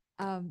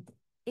 Commissioner.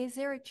 Is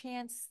there a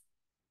chance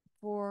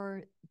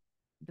for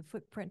the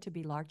footprint to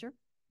be larger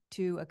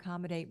to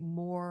accommodate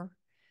more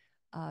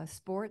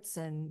sports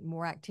and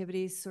more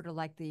activities, sort of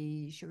like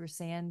the Sugar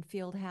Sand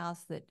Field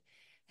House that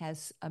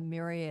has a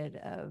myriad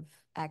of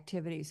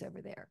activities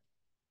over there?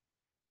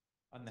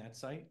 On that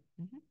site?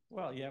 Mhm.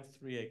 Well, you have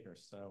 3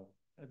 acres, so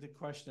the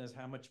question is,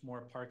 how much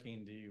more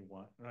parking do you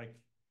want? Like,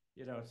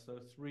 you know, so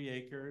 3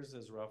 acres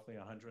is roughly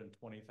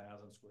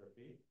 120,000 square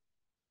feet.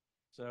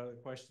 So the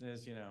question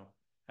is, you know,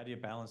 how do you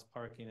balance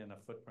parking in a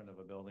footprint of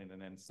a building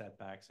and then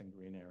setbacks and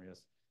green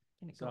areas?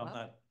 Can it So go I'm up?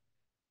 not,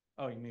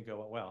 oh, you mean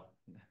go, well.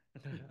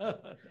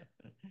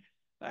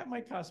 That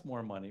might cost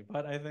more money,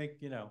 but I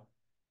think, you know,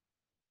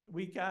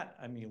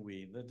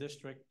 the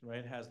district,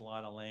 right, has a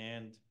lot of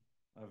land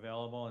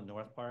available in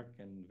North Park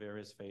in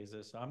various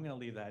phases, so I'm gonna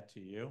leave that to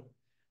you.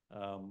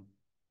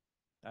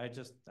 I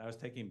was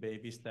taking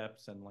baby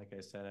steps, and like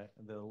I said,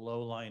 the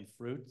low-lying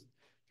fruit,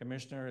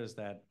 Commissioner, is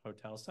that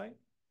hotel site,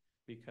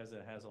 because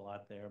it has a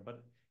lot there,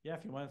 but yeah,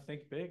 if you wanna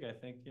think big, I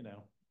think, you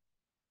know,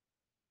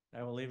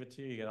 I will leave it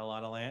to you. You get a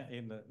lot of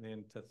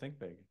land to think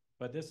big.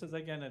 But this is,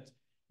 again,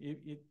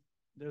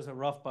 there's a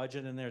rough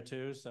budget in there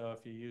too. So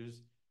if you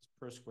use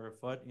per square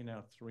foot, you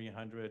know,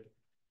 $300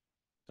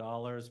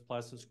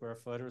 plus a square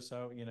foot or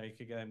so, you know, you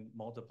could then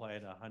multiply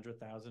it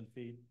 100,000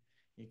 feet.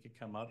 You could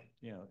come up,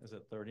 you know, is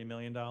it $30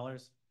 million?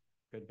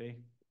 Could be.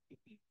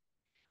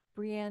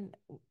 Brianne,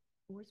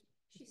 where's,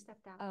 She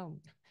stepped out.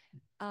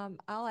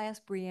 I'll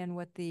ask Brianne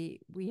what we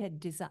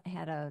had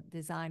had a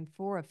design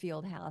for a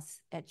field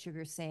house at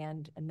Sugar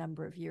Sand a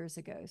number of years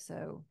ago.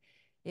 So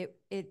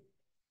it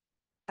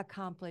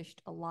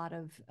accomplished a lot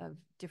of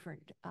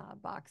different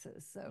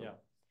boxes. So Yeah.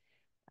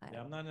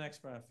 Yeah, I'm not an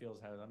expert on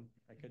fields house.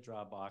 I could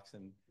draw a box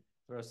and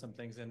throw some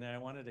things in there. I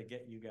wanted to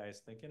get you guys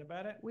thinking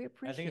about it. we I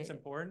appreciate think it's it.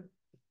 important.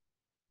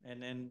 And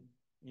then,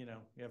 you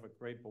know, you have a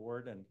great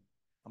board, and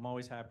I'm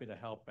always happy to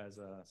help as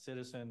a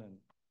citizen and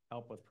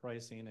help with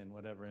pricing and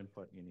whatever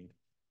input you need.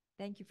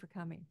 Thank you for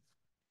coming.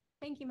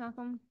 Thank you,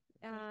 Malcolm.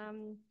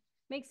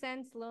 Makes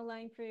sense,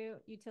 low-lying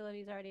fruit,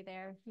 utilities already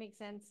there, makes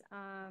sense.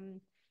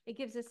 It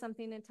gives us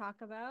something to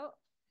talk about,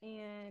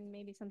 and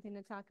maybe something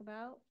to talk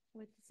about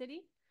with the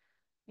city.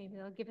 Maybe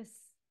they'll give us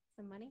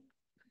some money.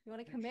 You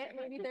want to commit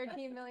maybe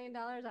 $13 million?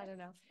 I don't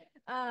know.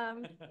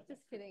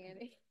 Just kidding,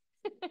 Andy.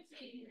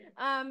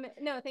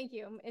 No, thank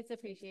you. It's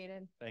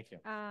appreciated. Thank you.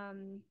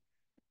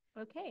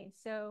 Okay,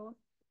 so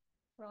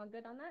we're all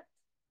good on that?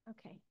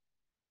 Okay.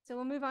 So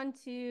we'll move on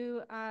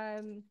to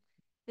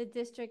the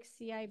district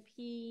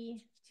CIP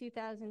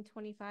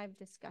 2025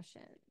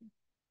 discussion.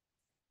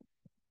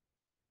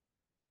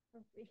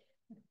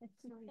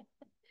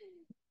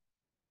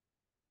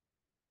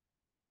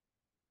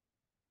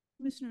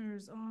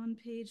 Commissioners, on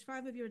page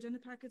 5 of your agenda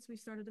packets, we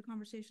started the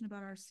conversation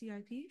about our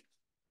CIP.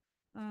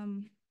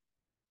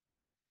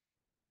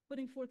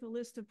 Putting forth a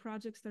list of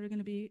projects that are going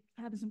to be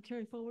having some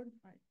carry forward.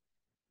 All right.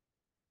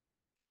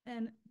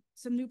 And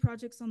some new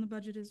projects on the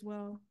budget as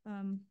well.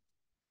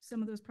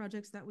 Some of those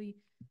projects that we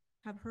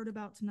have heard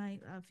about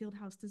tonight, field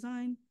house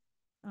design,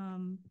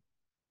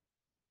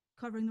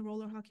 covering the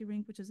roller hockey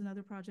rink, which is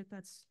another project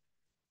that's,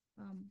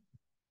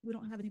 we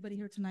don't have anybody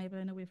here tonight, but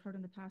I know we've heard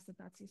in the past that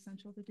that's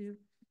essential to do.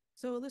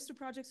 So a list of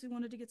projects we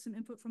wanted to get some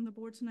input from the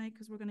board tonight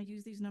because we're going to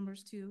use these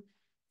numbers to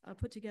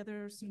put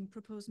together some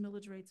proposed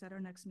millage rates at our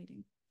next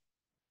meeting.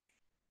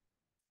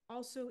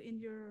 Also in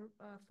your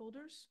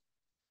folders,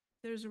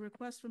 there's a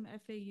request from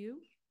FAU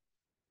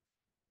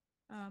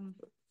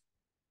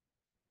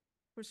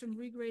for some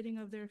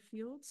regrading of their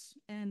fields,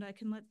 and I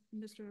can let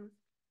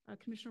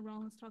Commissioner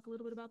Rollins talk a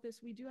little bit about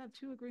this. We do have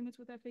 2 agreements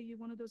with FAU.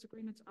 One of those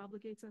agreements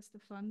obligates us to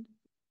fund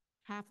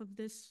half of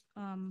this,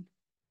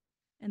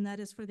 and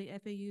that is for the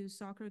FAU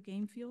soccer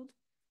game field.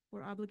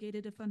 We're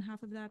obligated to fund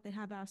half of that. They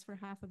have asked for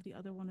half of the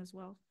other one as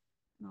well,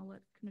 and I'll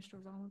let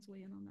Commissioner Rollins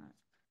weigh in on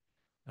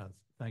that.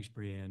 Thanks,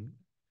 Brianne.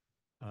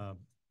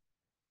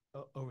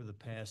 Over the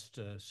past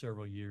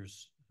several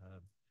years,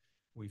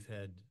 we've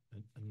had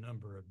a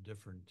number of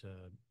different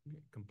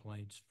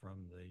complaints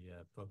from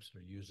the folks that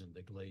are using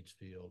the Glades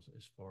fields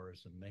as far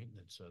as the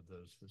maintenance of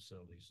those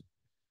facilities.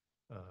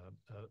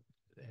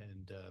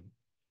 And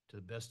to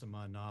the best of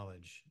my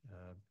knowledge,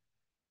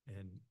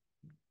 and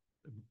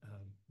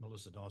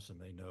Melissa Dawson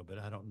may know, but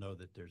I don't know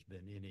that there's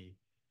been any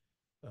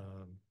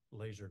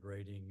laser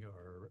grading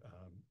or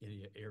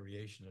any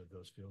aeration of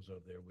those fields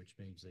over there, which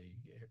means the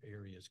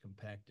area is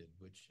compacted,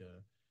 which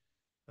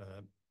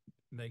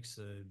makes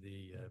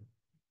the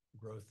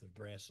growth of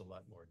grass a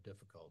lot more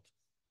difficult.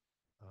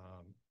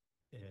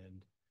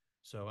 And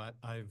so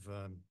I've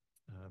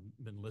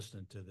been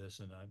listening to this,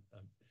 and I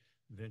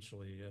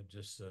eventually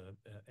just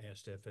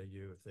asked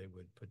FAU if they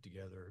would put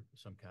together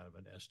some kind of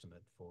an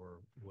estimate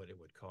for what it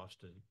would cost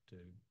to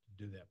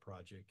do that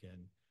project.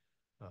 And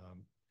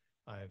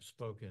I have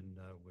spoken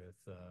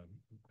with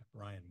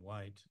Ryan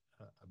White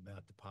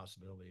about the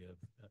possibility of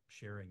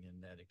sharing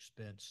in that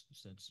expense,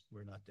 since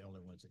we're not the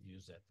only ones that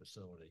use that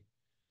facility.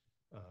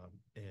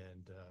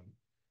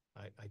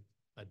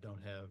 I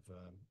don't have,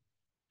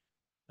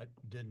 I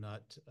did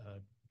not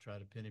try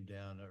to pin him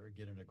down or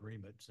get an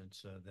agreement,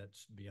 since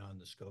that's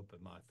beyond the scope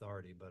of my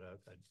authority, but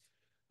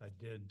I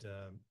did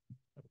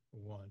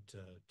want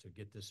to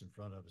get this in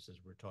front of us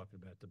as we're talking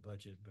about the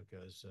budget,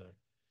 because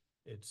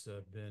it's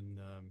been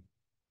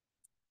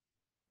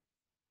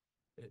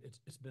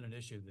it's been an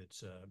issue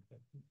that's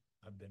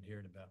I've been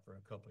hearing about for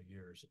a couple of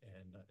years,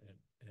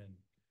 and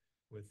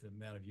with the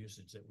amount of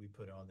usage that we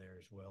put on there,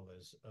 as well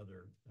as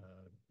other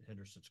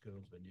Henderson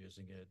schools been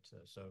using it,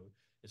 so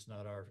it's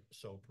not our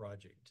sole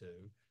project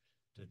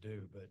to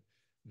do. But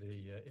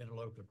the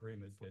interlocal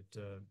agreement that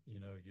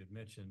you'd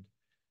mentioned,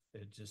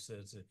 it just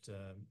says that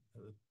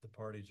the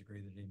parties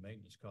agree that any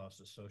maintenance costs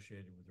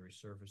associated with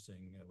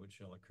resurfacing, which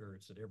shall occur,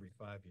 it's that every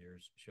 5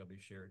 years shall be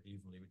shared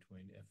evenly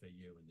between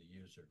FAU and the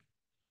user.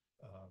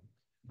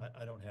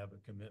 I don't have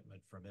a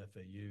commitment from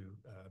FAU,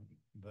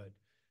 but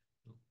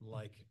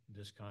like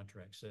this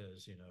contract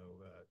says,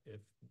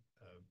 if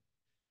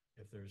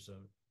there's a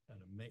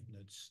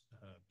maintenance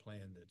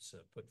plan that's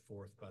put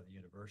forth by the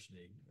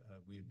university,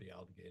 we'd be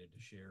obligated to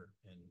share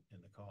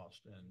in the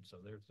cost. And so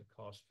there's the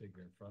cost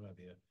figure in front of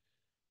you.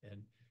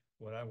 And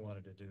what I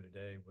wanted to do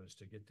today was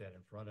to get that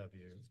in front of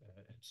you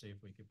and see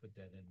if we could put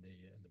that in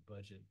the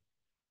budget,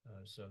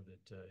 so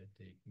that at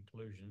the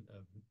conclusion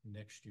of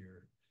next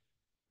year,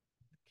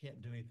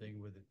 can't do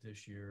anything with it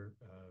this year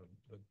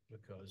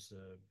because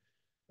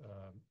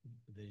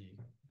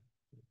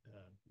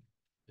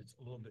it's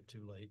a little bit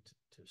too late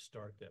to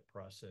start that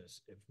process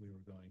if we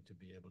were going to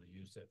be able to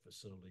use that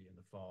facility in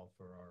the fall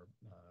for our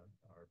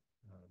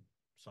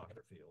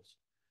soccer fields.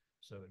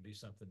 So it'd be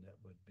something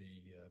that would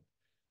be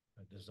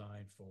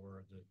designed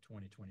for the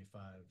 2025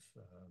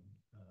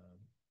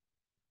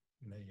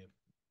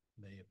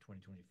 May of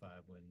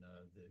 2025, when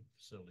the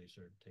facilities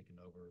are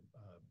taken over.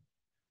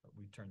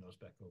 We turn those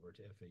back over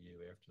to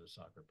FAU after the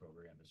soccer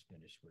program is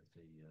finished with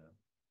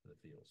the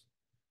fields.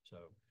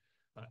 So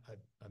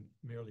I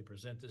merely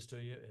present this to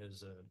you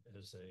as a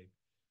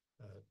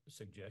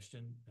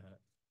suggestion.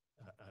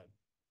 I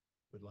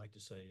would like to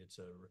say it's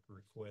a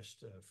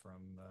request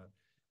from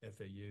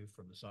FAU,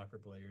 from the soccer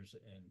players,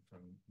 and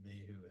from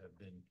me, who have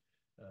been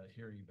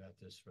hearing about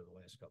this for the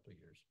last couple of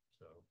years.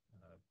 So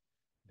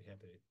I'd be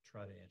happy to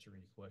try to answer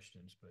any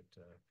questions, but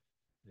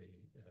the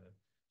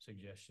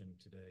suggestion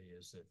today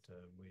is that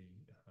we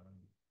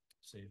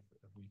see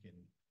if we can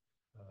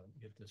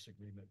get this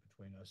agreement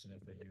between us and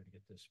FAU to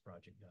get this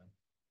project done.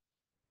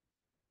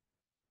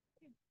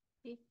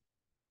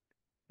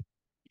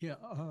 Yeah,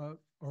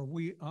 are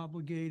we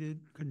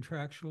obligated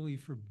contractually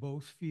for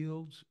both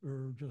fields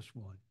or just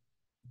one?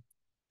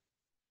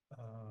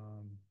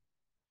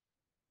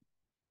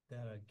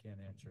 That I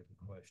can't answer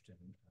the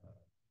question.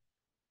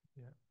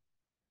 Yeah.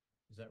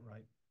 Is that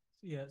right?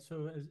 Yeah,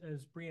 so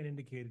as Brianne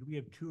indicated, we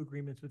have two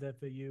agreements with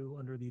FAU.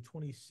 Under the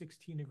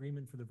 2016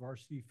 agreement for the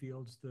varsity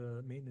fields,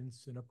 the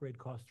maintenance and upgrade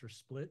costs are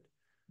split.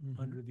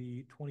 Under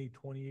the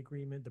 2020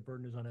 agreement, the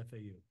burden is on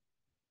FAU.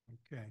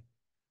 Okay,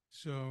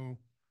 so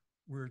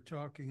we're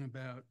talking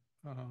about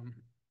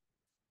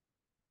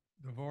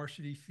the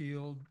varsity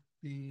field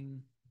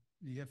being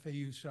the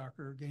FAU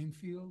soccer game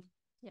field,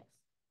 Yes.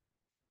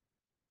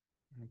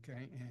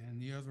 okay,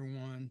 and the other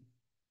one,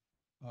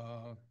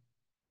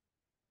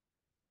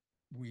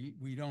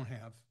 we don't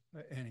have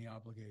any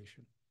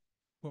obligation,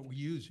 but we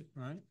use it,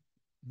 right?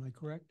 Am I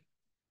correct?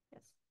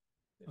 Yes.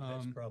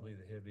 That's Um, probably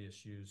the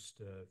heaviest used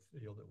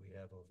field that we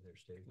have over there,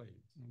 State.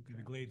 Okay.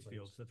 The Glades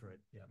fields, that's right,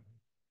 yeah.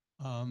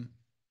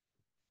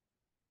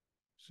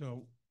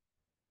 So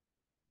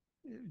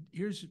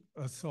here's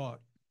a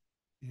thought,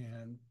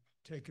 and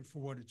take it for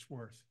what it's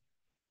worth,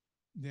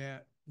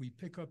 that we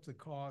pick up the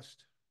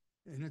cost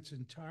in its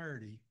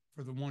entirety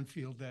for the one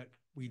field that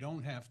we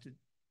don't have to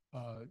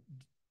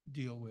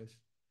deal with.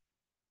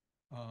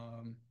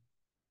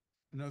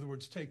 In other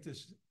words, take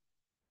this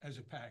as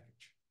a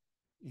package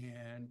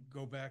and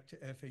go back to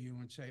FAU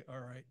and say, all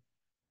right,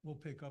 we'll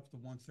pick up the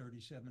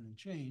 137 and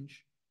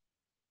change,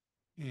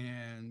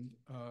 and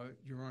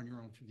you're on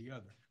your own for the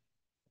other.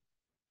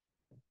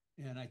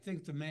 And I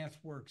think the math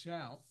works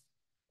out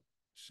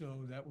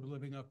so that we're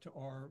living up to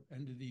our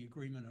end of the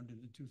agreement under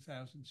the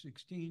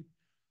 2016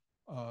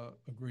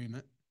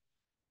 agreement,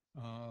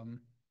 and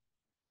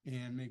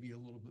maybe a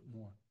little bit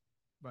more.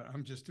 But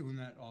I'm just doing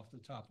that off the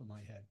top of my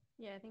head.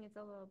 Yeah, I think it's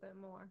a little bit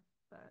more,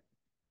 but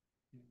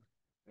Yeah.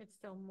 it's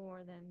still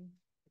more than,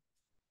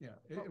 Yeah,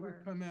 What it would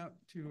we're- come out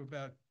to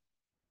about,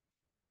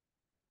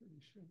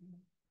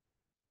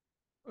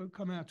 it would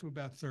come out to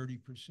about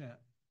 30%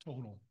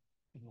 total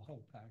of the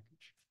whole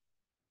package.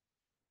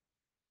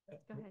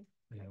 go ahead.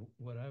 Yeah,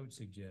 what I would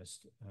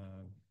suggest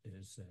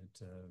is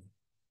that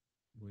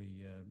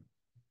we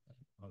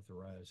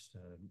authorize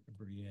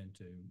Brianne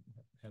to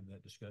have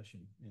that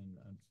discussion, and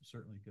I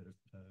certainly could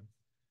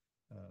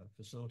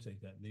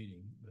facilitate that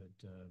meeting, but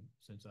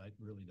since I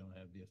really don't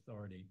have the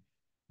authority,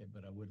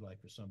 but I would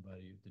like for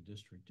somebody at the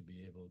district to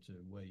be able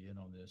to weigh in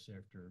on this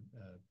after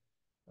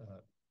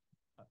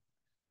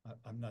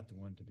I'm not the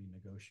one to be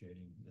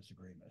negotiating this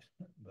agreement,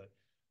 but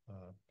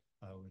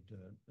I would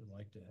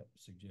like to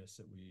suggest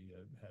that we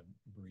have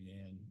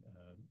Brianne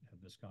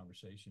have this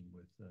conversation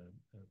with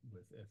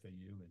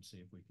FAU and see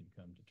if we can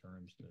come to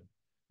terms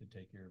to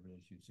take care of it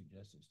as you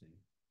suggested, Steve.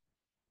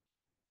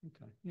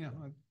 Okay, yeah,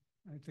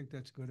 I think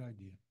that's a good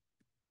idea.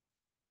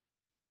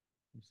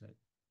 Is that?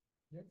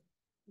 Yep.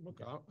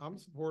 Look, I'm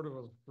supportive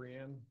of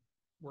Brianne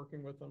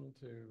working with them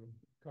to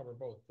cover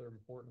both their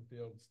important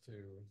fields to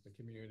the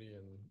community,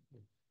 and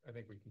I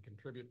think we can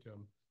contribute to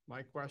them.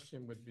 My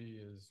question would be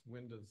is,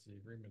 when does the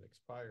agreement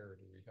expire?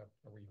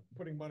 Are we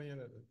putting money in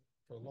it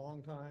for a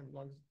long time?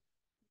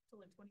 Till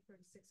like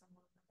 2036 on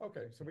one of them.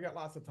 Okay, so we got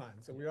lots of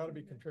time, so we ought to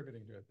be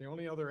contributing to it. The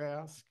only other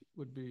ask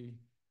would be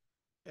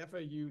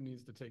FAU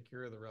needs to take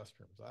care of the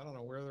restrooms. I don't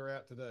know where they're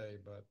at today,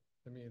 but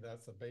to me,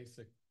 that's a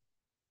basic.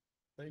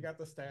 They got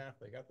the staff,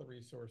 they got the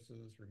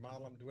resources,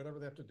 remodel them, do whatever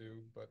they have to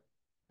do, but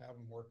have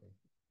them working.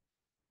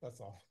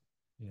 That's all.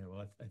 Yeah,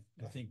 well,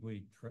 I think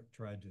we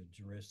tried to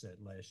address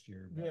that last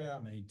year Yeah.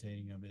 by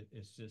maintaining them.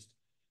 It's just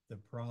the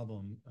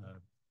problem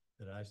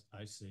that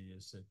I see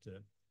is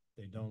that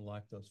they don't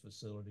lock those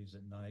facilities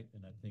at night,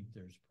 and I think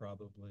there's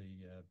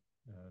probably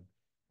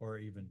or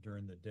even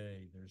during the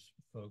day, there's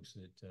folks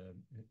that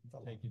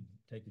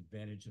take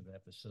advantage of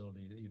that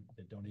facility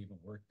that don't even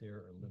work there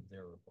or live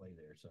there or play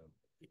there. So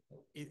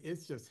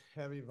It's just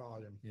heavy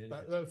volume. Yeah,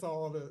 That's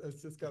all of it.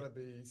 It's just gotta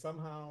be,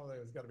 somehow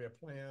there's gotta be a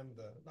plan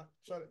to not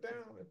shut it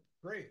down.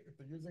 Great. If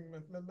they're using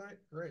them at midnight,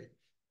 great.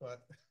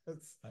 But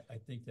it's, I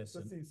think that's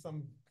just needs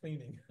some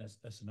cleaning.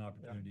 that's an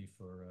opportunity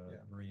for Yeah.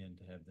 Brian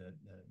to have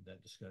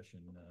that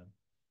discussion.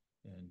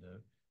 And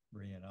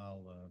Brian,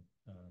 I'll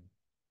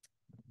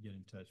get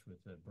in touch with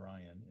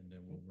Brian, and then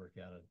we'll work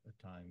out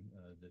a time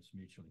that's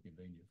mutually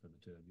convenient for the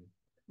two of you.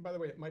 By the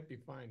way, it might be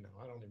fine now.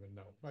 I don't even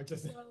know. I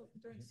just. Well,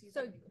 during season.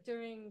 So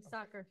during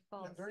soccer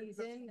fall Yeah, during the-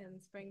 season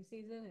and spring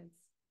season, it's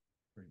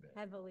Pretty bad.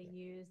 heavily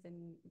used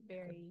and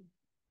very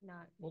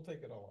not, We'll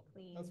take it all.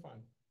 Clean. That's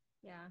fine.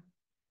 yeah.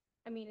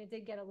 I mean, it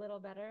did get a little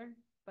better,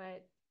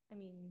 but I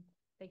mean,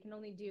 they can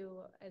only do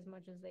as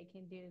much as they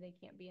can do. They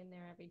can't be in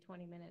there every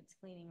 20 minutes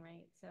cleaning,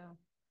 right? So,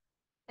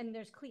 and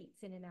there's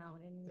cleats in and out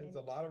and. There's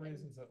and- a lot of and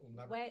reasons that will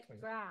never. Wet clean.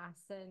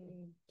 grass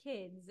and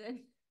kids and,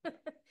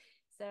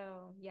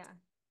 so, yeah.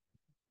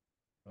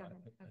 Go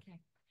ahead. Okay.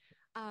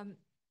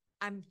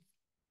 I'm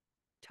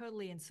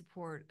totally in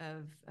support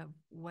of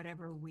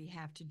whatever we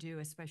have to do,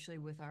 especially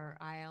with our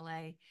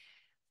ILA.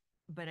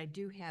 But I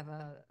do have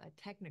a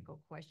technical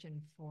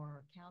question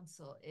for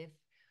council. If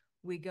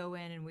we go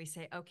in and we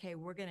say, okay,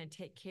 we're gonna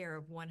take care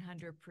of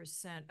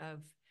 100%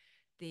 of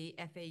the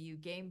FAU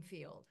game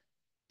field,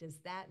 does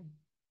that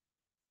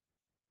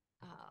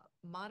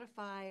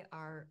modify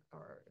or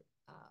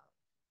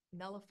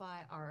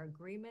nullify our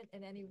agreement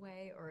in any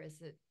way, or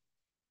is it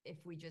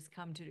if we just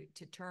come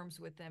to terms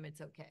with them,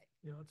 it's okay?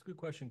 You know, it's a good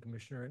question,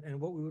 Commissioner. And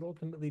what we would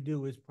ultimately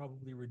do is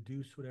probably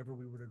reduce whatever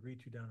we would agree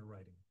to down to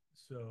writing.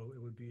 So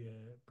it would be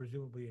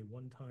presumably a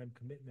one-time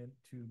commitment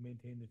to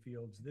maintain the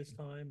fields this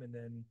time, and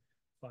then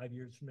 5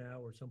 years from now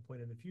or some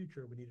point in the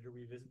future, we needed to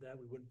revisit that.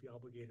 We wouldn't be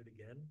obligated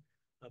again.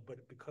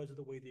 But because of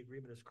the way the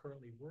agreement is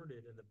currently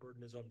worded and the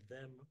burden is on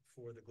them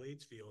for the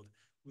Glades field,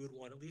 we would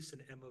want at least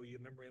an MOU,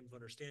 memorandum of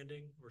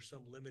understanding, or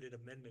some limited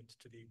amendment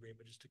to the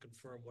agreement just to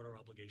confirm what our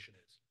obligation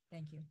is.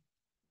 Thank you.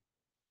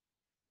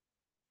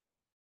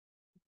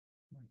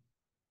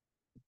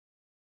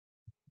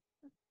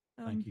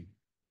 Thank you.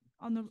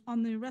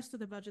 On the rest of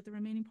the budget, the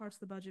remaining parts of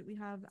the budget, we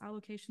have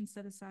allocations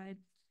set aside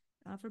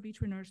for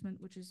beach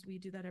renourishment, which is, we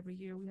do that every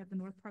year. We have the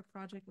North Park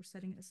project. We're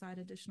setting aside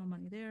additional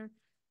money there.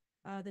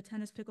 The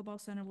tennis pickleball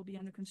center will be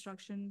under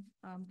construction,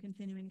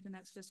 continuing into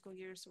next fiscal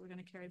year. So we're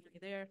going to carry money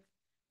there.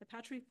 The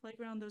Patch Reef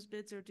Playground, those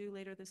bids are due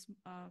later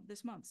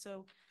this month.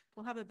 So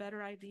we'll have a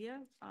better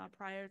idea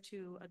prior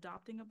to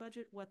adopting a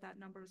budget, what that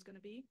number is going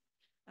to be.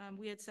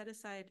 We had set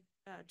aside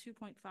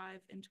 2.5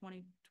 in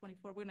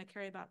 2024. We're going to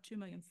carry about 2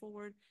 million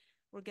forward.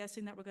 We're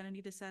guessing that we're going to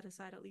need to set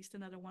aside at least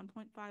another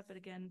 1.5, but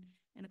again,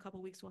 in a couple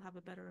of weeks, we'll have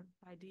a better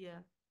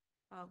idea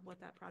of what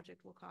that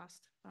project will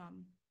cost.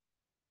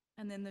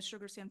 And then the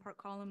Sugar Sand Park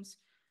columns,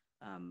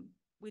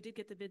 we did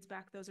get the bids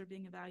back. Those are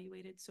being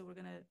evaluated. So we're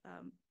going to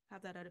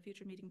have that at a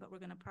future meeting, but we're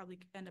going to probably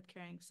end up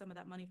carrying some of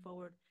that money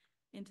forward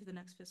into the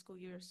next fiscal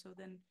year. So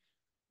then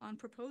on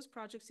proposed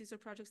projects, these are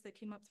projects that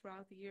came up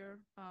throughout the year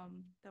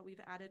that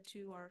we've added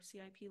to our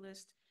CIP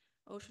list.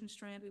 Ocean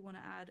Strand, we want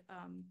to add,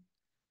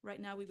 right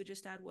now we would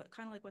just add what,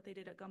 kind of like what they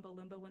did at Gumbo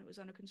Limbo when it was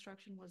under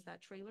construction, was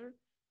that trailer.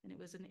 And it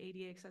was an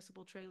ADA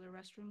accessible trailer,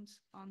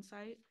 restrooms on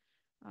site,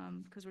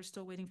 because we're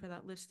still waiting for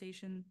that lift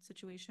station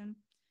situation.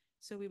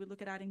 So we would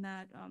look at adding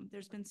that.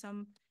 There's been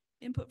some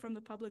input from the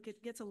public.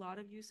 It gets a lot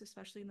of use,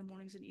 especially in the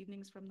mornings and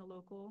evenings from the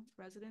local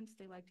residents.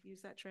 They like to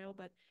use that trail,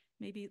 but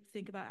maybe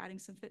think about adding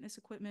some fitness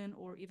equipment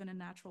or even a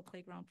natural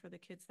playground for the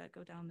kids that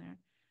go down there.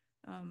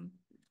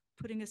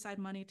 Putting aside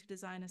money to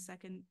design a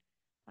second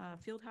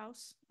field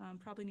house.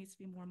 Probably needs to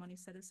be more money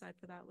set aside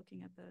for that,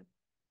 looking at the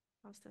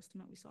cost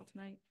estimate we saw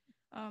tonight.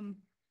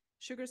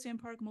 Sugar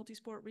Sand Park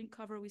multi-sport rink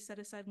cover, we set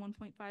aside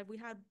 1.5. We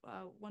had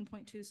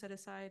 1.2 set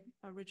aside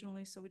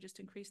originally, so we just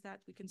increased that.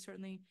 We can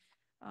certainly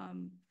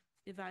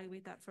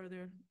evaluate that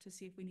further to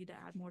see if we need to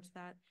add more to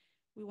that.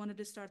 We wanted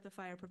to start the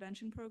fire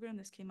prevention program.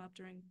 This came up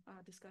during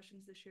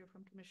discussions this year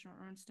from Commissioner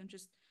Ernst, and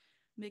just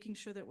making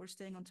sure that we're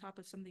staying on top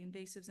of some of the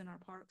invasives in our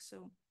parks.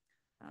 So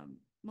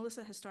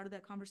Melissa has started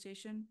that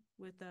conversation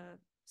with the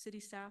city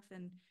staff,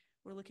 and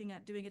we're looking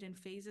at doing it in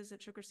phases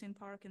at Sugar Sand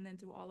Park and then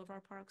through all of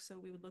our parks. So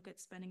we would look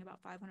at spending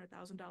about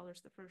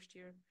 $500,000 the first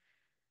year.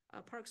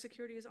 Park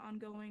security is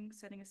ongoing,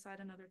 setting aside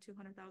another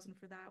 $200,000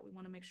 for that. We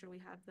want to make sure we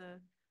have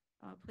the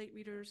plate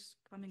readers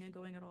coming and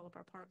going at all of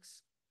our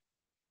parks.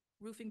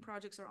 Roofing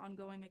projects are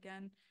ongoing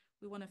again.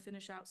 We want to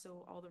finish out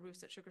so all the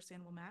roofs at Sugar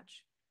Sand will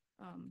match.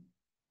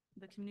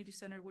 The community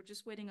center, we're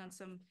just waiting on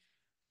some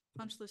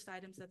punch list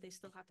items that they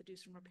still have to do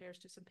some repairs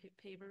to some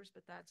pavers,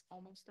 but that's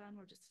almost done.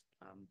 We're just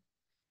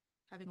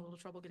having a little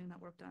trouble getting that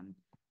work done.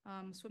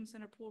 Swim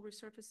center pool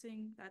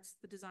resurfacing, that's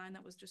the design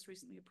that was just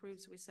recently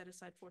approved, so we set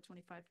aside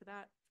 $425 for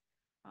that.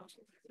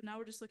 So now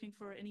we're just looking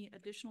for any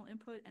additional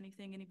input,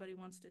 anything anybody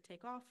wants to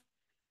take off,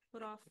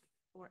 put off,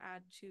 or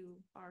add to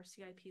our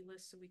CIP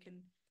list so we can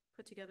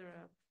put together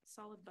a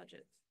solid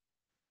budget.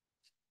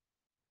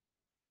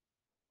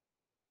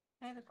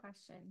 I have a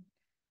question.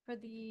 For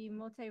the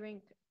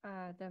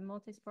the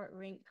multi-sport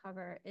rink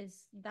cover,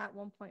 is that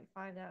 1.5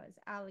 that was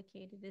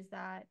allocated, is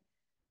that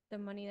the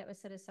money that was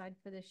set aside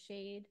for the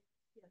shade?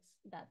 Yes.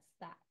 That's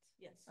that?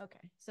 Yes. Okay,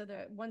 so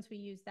once we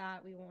use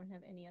that, we won't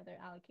have any other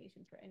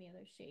allocations for any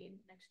other shade?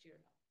 Next year.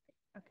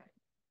 Okay.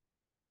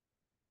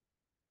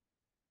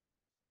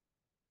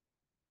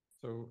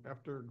 So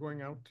after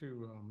going out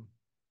to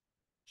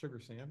Sugar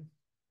Sand,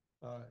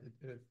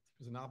 it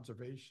was an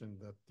observation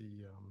that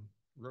the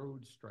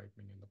road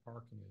striping in the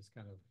parking is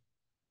kind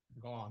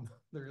of gone.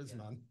 There is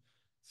none.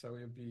 So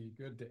it'd be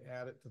good to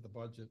add it to the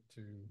budget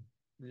to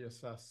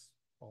reassess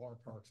all our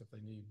parks if they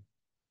need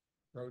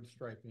road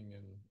striping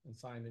and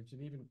signage,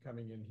 and even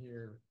coming in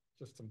here,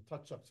 just some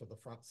touch-ups of the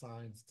front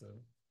signs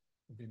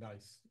would be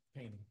nice,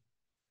 painting.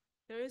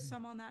 There is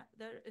some on that.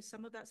 There is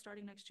some of that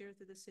starting next year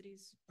through the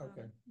city's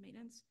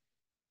maintenance.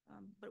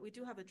 But we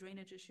do have a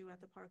drainage issue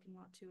at the parking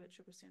lot too at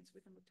Sugar Sand, so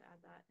we can look to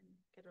add that and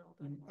get it all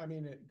done. I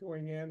mean,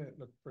 going in, it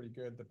looked pretty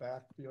good. The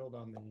backfield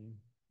on the,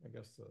 I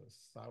guess,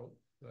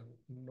 the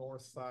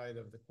north side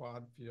of the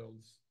quad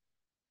fields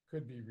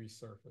could be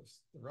resurfaced.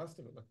 The rest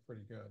of it looked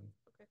pretty good.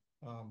 Okay.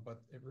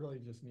 But it really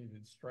just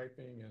needed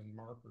striping and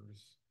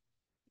markers,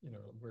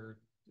 where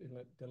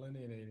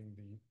delineating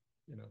the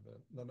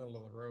middle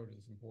of the road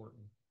is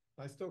important.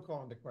 I still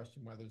call into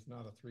question why there's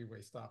not a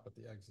three-way stop at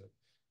the exit.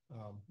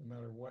 No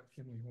matter what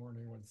Kinley Horn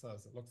anyone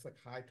says, it looks like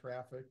high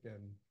traffic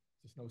and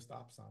just no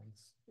stop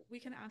signs. We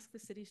can ask the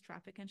city's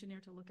traffic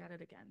engineer to look at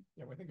it again.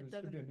 Yeah, well, I think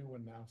there should be a new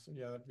one now. So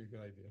yeah, that'd be a good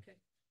idea. Okay.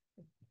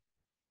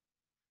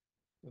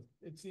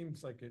 It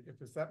seems like if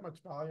there's that much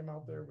volume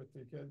out there with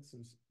the kids,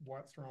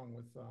 what's wrong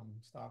with,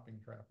 stopping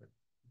traffic?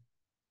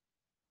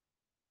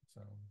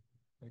 So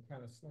it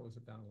kind of slows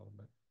it down a little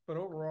bit. But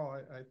overall,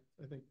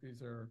 I think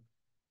these are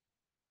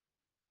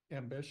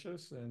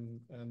ambitious,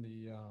 and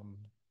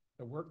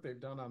the work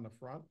they've done on the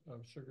front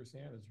of Sugar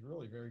Sand is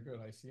really very good.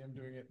 I see them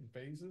doing it in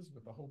phases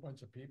with a whole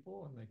bunch of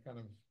people, and they kind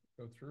of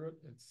go through it.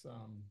 It's,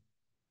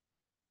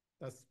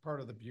 that's part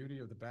of the beauty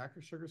of the back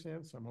of Sugar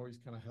Sand, so I'm always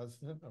kind of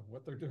hesitant of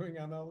what they're doing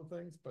on other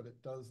things, but it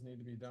does need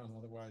to be done,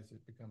 otherwise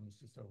it becomes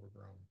just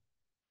overgrown.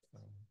 So,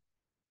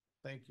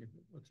 thank you.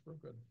 It looks real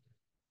good.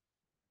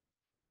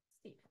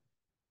 Steve.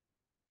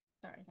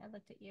 Sorry, I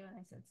looked at you and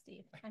I said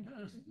Steve.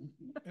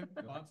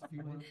 Bob, if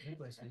you want to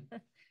play Steve.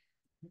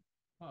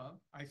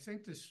 I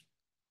think this,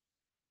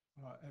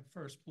 at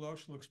first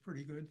blush, looks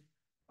pretty good.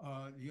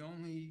 The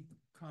only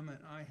comment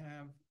I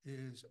have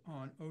is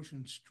on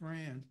Ocean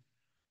Strand.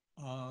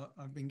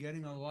 I've been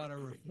getting a lot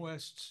of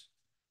requests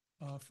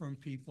from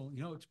people.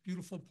 You know, it's a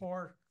beautiful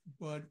park,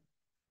 but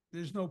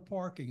there's no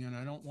parking, and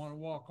I don't want to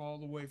walk all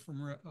the way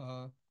from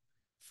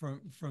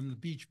the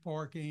beach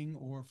parking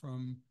or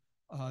from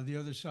the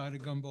other side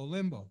of Gumbo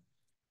Limbo.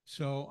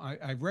 So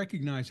I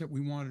recognize that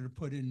we wanted to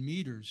put in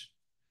meters,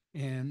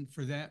 and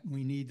for that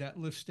we need that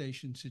lift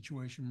station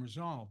situation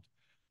resolved.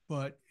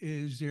 But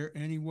is there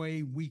any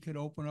way we could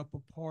open up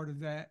a part of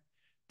that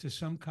to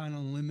some kind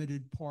of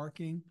limited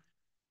parking?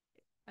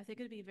 I think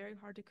it'd be very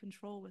hard to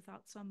control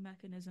without some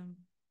mechanism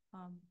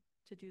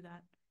to do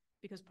that,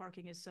 because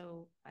parking is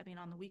so, I mean,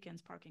 on the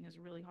weekends, parking is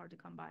really hard to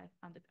come by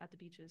at the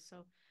beaches.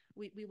 So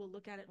we will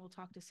look at it and we'll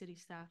talk to city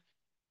staff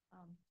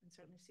and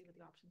certainly see what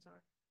the options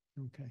are.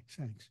 Okay,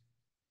 thanks.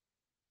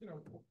 You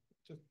know,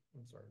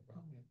 I'm sorry,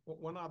 Bob. Well,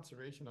 one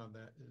observation on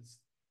that is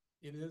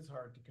it is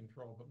hard to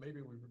control, but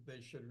maybe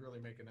they should really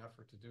make an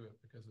effort to do it,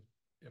 because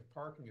if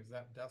parking is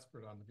that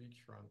desperate on the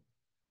beachfront,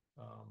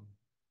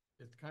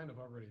 it's kind of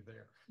already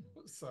there.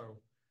 So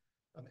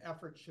an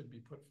effort should be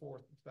put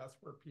forth. If that's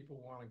where people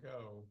want to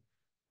go,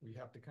 we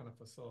have to kind of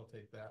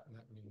facilitate that. And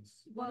that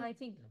means, Well, I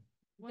think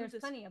there's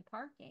this- plenty of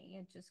parking.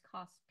 It just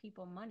costs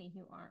people money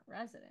who aren't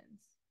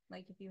residents.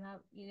 Like if you have,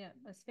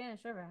 the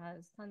Spanish River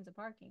has tons of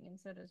parking, and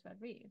so does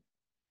Red Reef.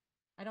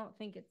 I don't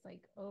think it's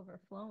like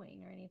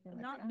overflowing or anything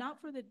like that. Not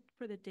for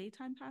the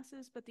daytime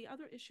passes, but the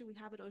other issue we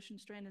have at Ocean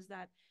Strand is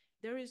that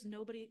there is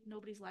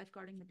nobody's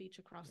lifeguarding the beach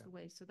across the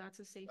way. So that's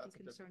a safety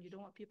concern. You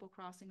don't want people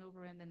crossing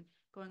over and then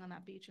going on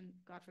that beach and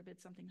God forbid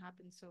something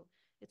happens. So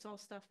it's all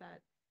stuff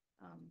that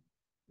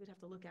we'd have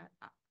to look at.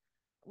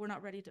 We're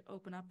not ready to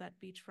open up that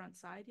beachfront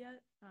side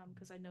yet,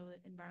 because I know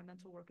that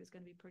environmental work is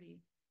going to be pretty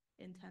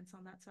intense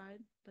on that side,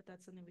 but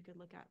that's something we could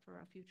look at for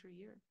a future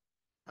year.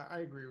 I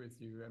agree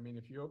with you. I mean,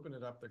 if you open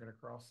it up, they're going to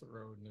cross the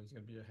road and there's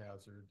going to be a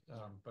hazard.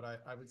 But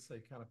I would say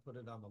kind of put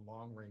it on the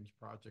long range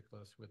project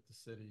list with the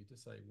city to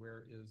say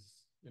where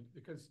is,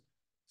 because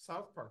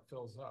South Park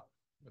fills up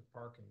with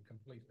parking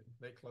completely.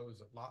 They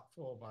close a lot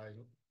full by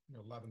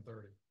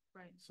 11:30.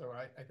 Right. So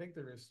I think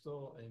there is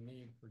still a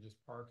need for just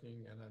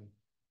parking, and then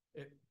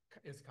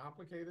it's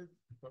complicated,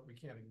 but we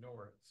can't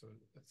ignore it. So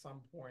at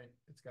some point,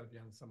 it's got to be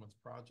on someone's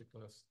project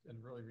list,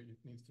 and really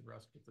needs to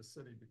rest with the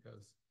city,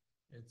 because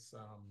it's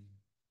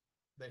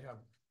they have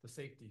the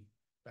safety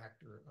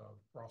factor of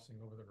crossing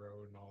over the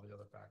road and all the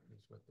other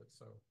factors with it.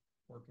 So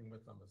working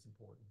with them is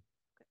important.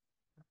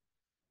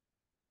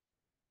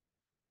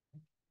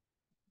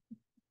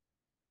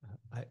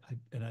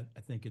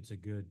 I think it's a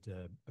good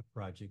a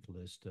project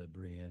list,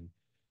 Brianne.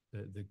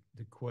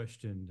 The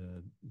question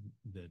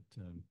that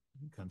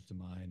comes to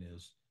mind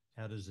is,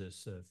 how does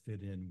this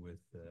fit in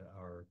with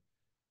our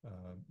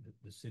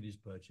the city's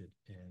budget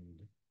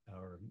and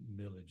our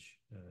millage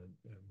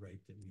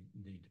rate that we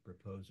need to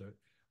propose?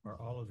 Are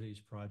all of these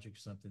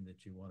projects something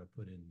that you want to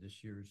put in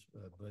this year's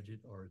budget,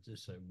 or is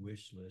this a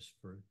wish list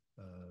for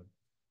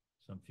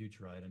some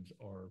future items?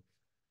 Or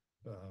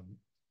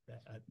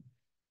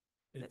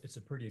it's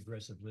a pretty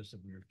aggressive list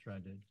that we're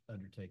trying to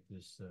undertake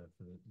this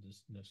for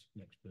this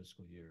next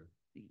fiscal year.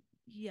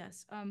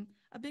 Yes,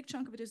 a big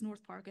chunk of it is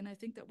North Park, and I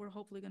think that we're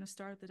hopefully going to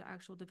start the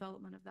actual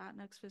development of that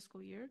next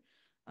fiscal year.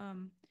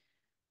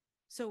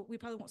 So we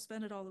probably won't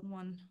spend it all in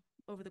one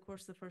over the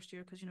course of the first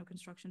year, because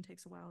construction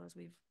takes a while, as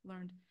we've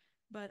learned.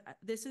 But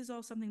this is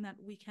all something that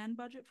we can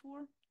budget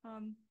for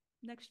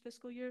next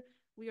fiscal year.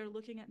 We are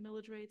looking at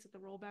millage rates, at the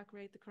rollback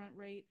rate, the current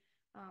rate,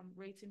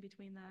 rates in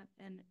between that,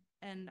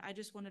 and I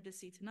just wanted to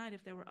see tonight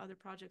if there were other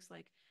projects,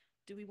 like,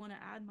 do we want to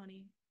add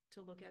money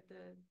to look at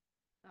the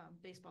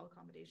baseball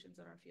accommodations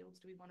at our fields?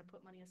 Do we want to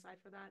put money aside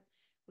for that?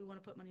 We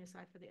want to put money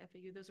aside for the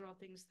FAU. Those are all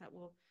things that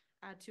we'll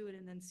add to it,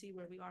 and then see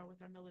where we are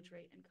with our millage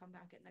rate and come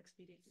back at next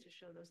meetings to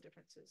show those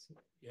differences.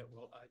 Yeah,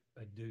 well,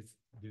 I do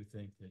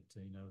think that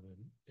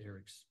that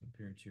Eric's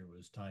appearance here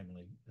was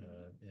timely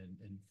and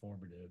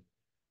informative,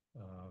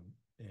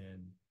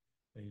 and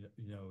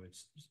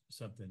it's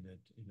something that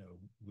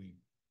we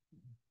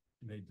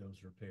made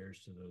those repairs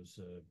to those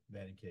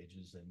batting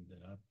cages, and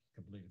I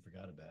completely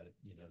forgot about it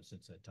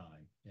since that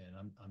time. And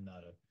I'm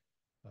not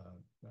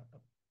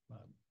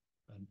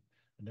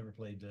I never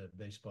played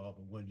baseball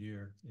but 1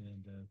 year,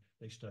 and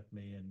they stuck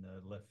me in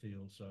left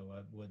field, so I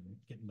wasn't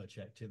getting much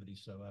activity,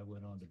 so I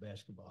went on to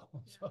basketball.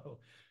 So,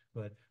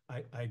 but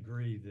I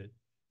agree that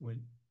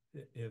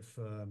if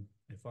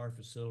our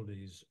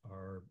facilities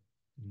are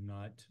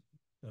not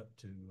up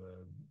to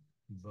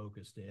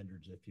BOCA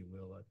standards, if you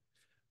will,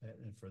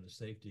 and for the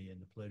safety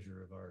and the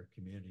pleasure of our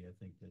community, I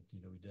think that,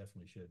 we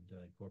definitely should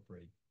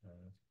incorporate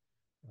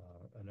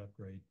an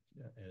upgrade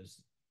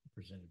as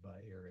presented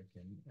by Eric,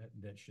 and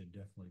that should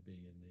definitely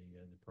be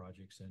in the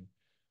projects. And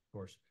of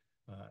course,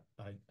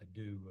 I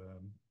do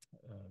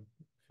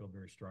feel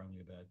very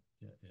strongly about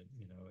it,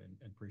 and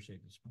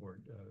appreciate the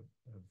support of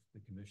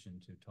the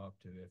commission to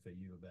talk to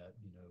FAU about,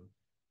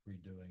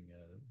 redoing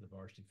the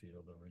varsity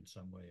field, or in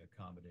some way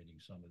accommodating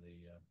some of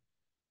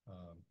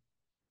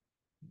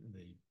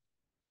the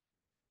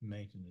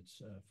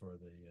maintenance for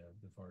the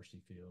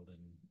varsity field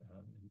in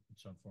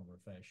some form or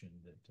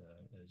fashion that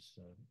as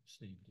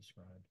Steve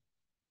described.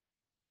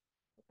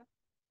 Okay.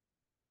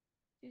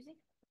 Susie?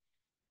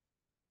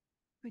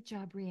 Good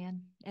job,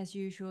 Brianne. As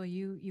usual,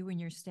 you and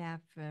your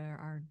staff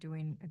are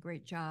doing a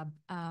great job.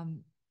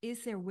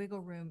 Is there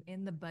wiggle room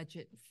in the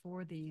budget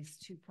for these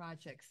two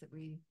projects that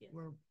we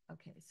were,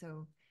 okay,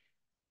 so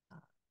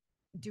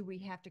do we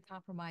have to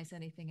compromise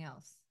anything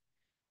else?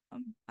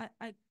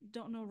 I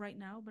don't know right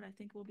now, but I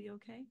think we'll be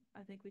okay.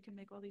 I think we can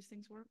make all these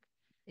things work.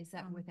 Is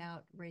that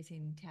without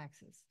raising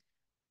taxes?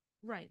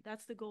 Right.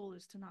 That's the goal,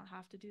 is to not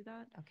have to do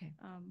that. Okay.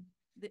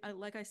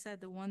 Like I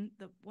said, the one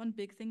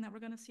big thing that we're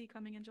going to see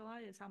coming in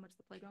July is how much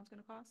the playground's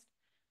going to cost.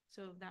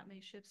 So that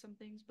may shift some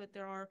things, but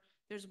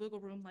there's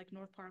wiggle room. Like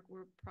North Park,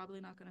 we're probably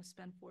not going to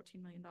spend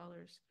 $14 million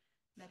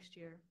next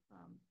year.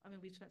 I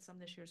mean, we've spent some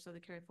this year, so the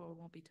carry forward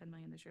won't be $10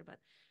 million this year, but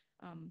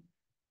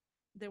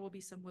there will be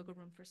some wiggle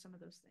room for some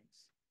of those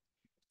things.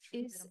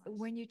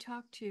 When you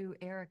talk to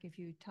Eric, if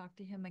you talk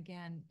to him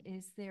again,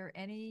 is there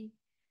any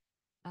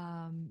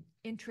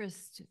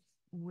interest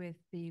with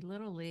the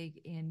Little League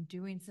in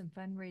doing some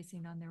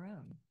fundraising on their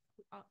own?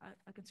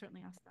 I can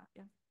certainly ask that.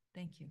 Yeah.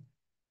 Thank you.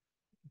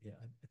 Yeah,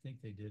 I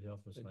think they did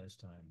help us last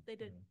time. They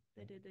did.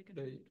 They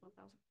contributed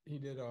 12,000. He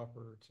did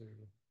offer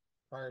to,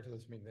 prior to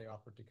this meeting, they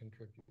offered to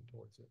contribute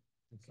towards it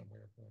in some way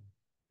or form.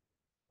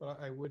 But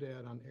I would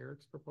add on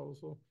Eric's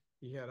proposal,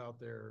 he had out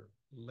there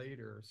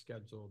later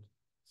scheduled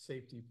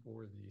safety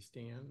for the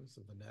stands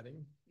of the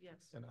netting.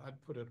 Yes. And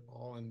I'd put it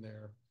all in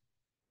there.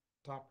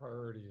 Top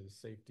priority is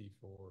safety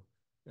for,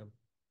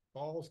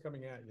 balls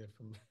coming at you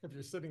from, if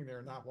you're sitting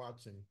there not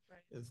watching,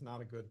 right, is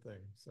not a good thing.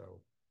 So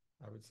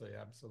I would say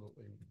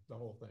absolutely the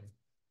whole thing.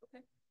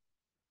 Okay.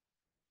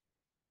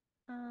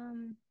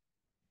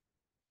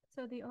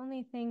 So the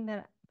only thing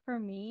that for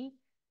me,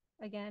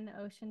 again,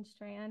 Ocean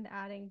Strand,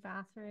 adding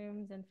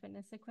bathrooms and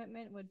fitness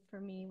equipment would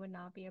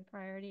not be a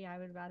priority. I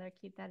would rather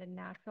keep that a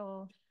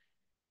natural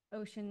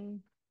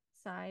ocean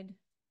side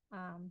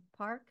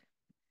park.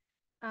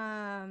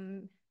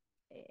 And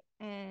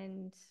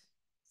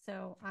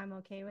so I'm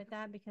okay with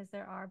that, because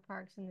there are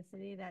parks in the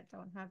city that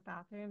don't have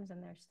bathrooms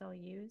and they're still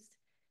used.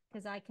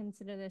 Because I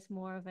consider this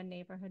more of a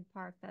neighborhood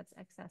park that's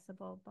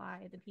accessible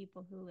by the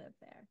people who live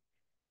there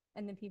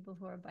and the people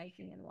who are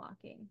biking and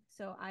walking.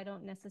 So I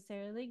don't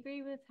necessarily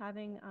agree with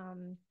having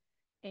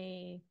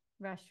a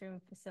restroom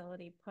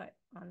facility put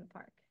on the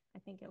park. I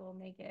think it will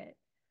make it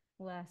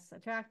less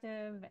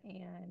attractive,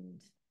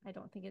 and I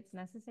don't think it's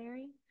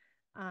necessary.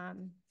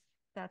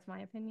 That's my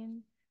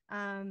opinion.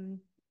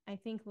 I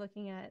think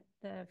looking at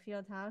the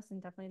field house,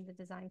 and definitely the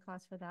design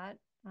cost for that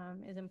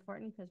is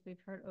important, because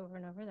we've heard over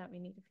and over that we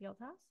need a field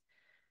house.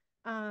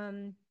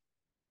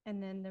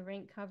 And then the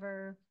rink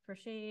cover for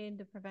shade,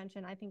 the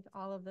prevention, I think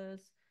all of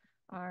those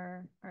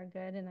are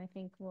good. And I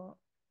think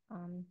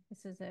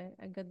this is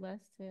a good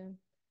list to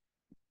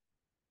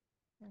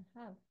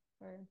have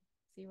or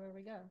see where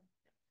we go.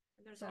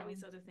 And there's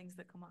always other things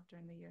that come up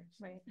during the year.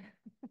 So. Right.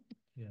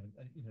 Yeah,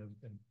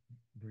 and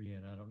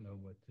Brianne, I don't know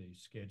what the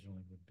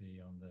scheduling would be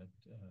on that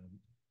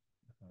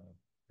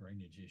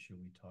drainage issue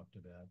we talked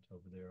about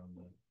over there on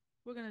the.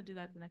 We're gonna do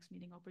that at the next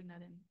meeting. I'll bring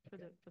that in for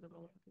the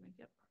roll-up meeting.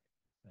 Yep.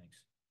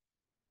 Thanks.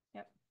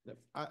 Yep.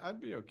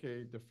 I'd be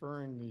okay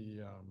deferring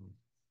the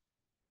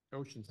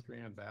Ocean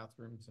Strand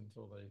bathrooms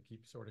until they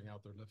keep sorting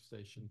out their lift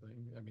station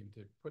thing. I mean,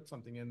 to put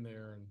something in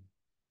there, and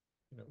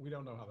we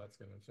don't know how that's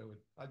gonna. So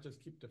I just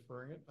keep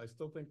deferring it. I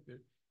still think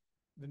that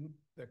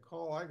the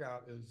call I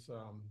got is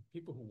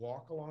people who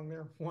walk along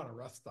there want a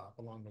rest stop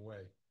along the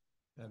way,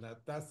 and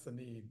that's the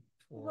need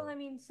for. Well, I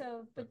mean,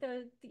 but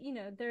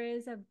there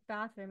is a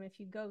bathroom. If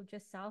you go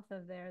just south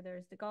of there,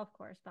 there's the golf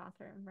course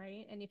bathroom,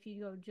 right? And if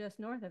you go just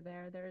north of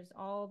there, there's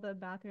all the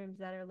bathrooms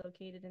that are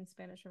located in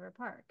Spanish River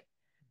Park.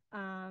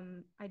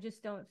 I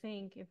just don't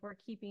think, if we're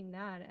keeping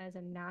that as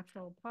a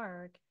natural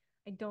park,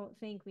 I don't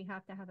think we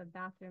have to have a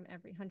bathroom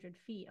every 100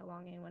 feet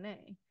along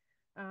A1A.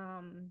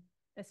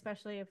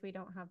 Especially if we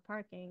don't have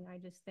parking. I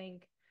just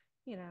think,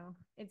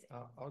 it's.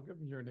 I'll give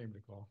them your name to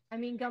call. I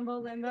mean, Gumbo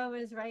Limbo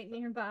is right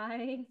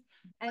nearby,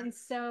 and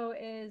so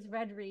is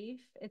Red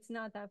Reef. It's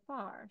not that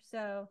far.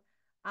 So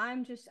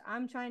I'm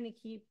trying to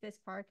keep this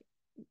park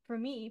for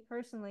me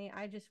personally,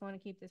 I just want to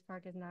keep this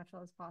park as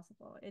natural as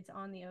possible. It's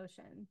on the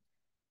ocean.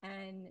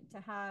 And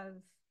to have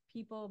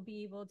people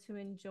be able to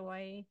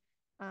enjoy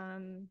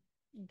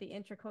the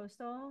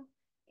intercoastal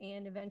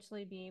and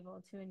eventually be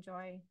able to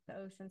enjoy the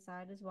ocean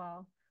side as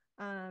well.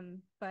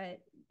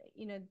 But,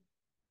 you know,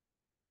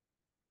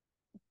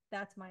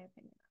 that's my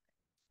opinion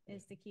on it,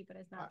 is to keep it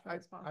as natural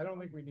as possible. I don't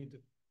think we need to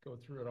go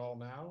through it all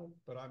now,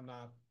 but I'm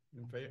not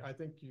in favor. I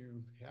think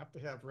you have to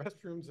have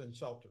restrooms and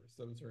shelters.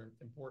 Those are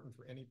important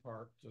for any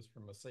park, just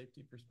from a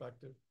safety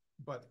perspective.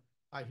 But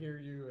I hear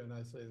you, and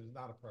I say there's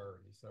not a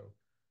priority. So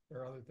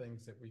there are other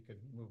things that we could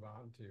move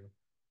on to.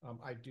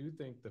 I do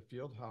think the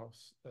field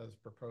house, as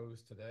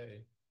proposed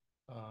today,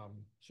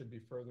 should be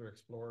further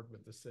explored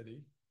with the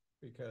city,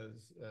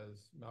 because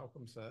as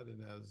Malcolm said,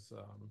 and as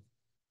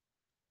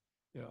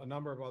you know, a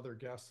number of other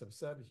guests have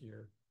said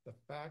here, the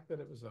fact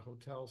that it was a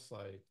hotel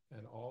site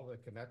and all the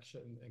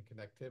connection and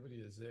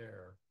connectivity is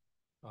there,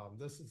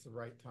 this is the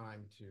right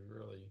time to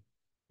really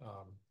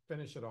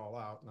finish it all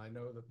out. And I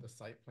know that the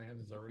site plan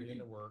is already in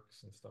the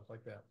works and stuff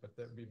like that, but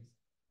there'd be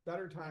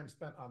better time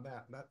spent on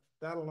that. And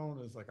that alone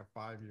is like a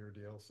 5-year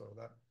deal. So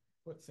that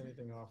puts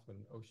anything off in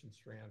Ocean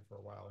Strand for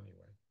a while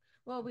anyway.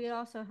 Well, we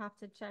also have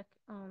to check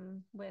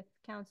with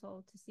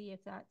council to see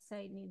if that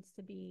site needs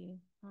to be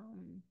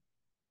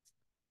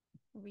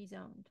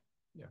rezoned.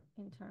 Yeah.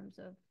 In terms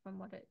of from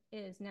what it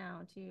is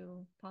now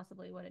to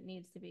possibly what it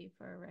needs to be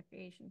for a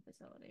recreation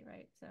facility,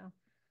 right? So,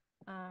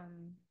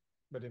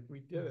 but if we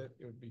did it,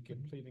 it would be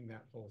completing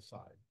that whole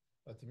side.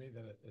 But to me,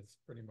 then it's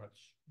pretty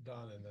much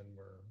done, and then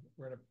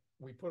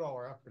we put all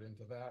our effort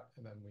into that,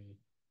 and then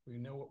we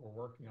know what we're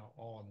working on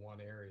all in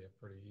one area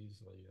pretty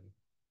easily, and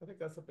I think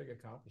that's a big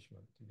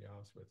accomplishment, to be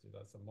honest with you.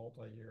 That's a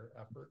multi-year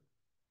effort,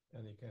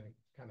 and you can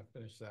kind of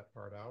finish that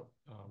part out,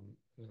 and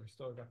we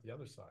still got the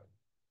other side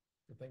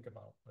to think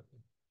about, but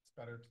it's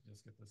better to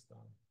just get this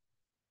done.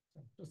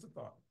 So, just a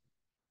thought.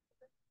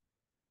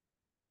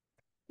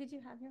 did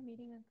you have your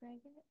meeting with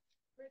Greg yet?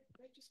 Greg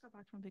just got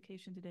back from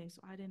vacation today, so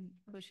I didn't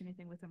push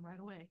anything with him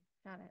right away.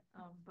 Got it.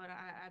 But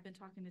I've been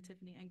talking to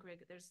Tiffany and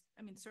Greg. There's,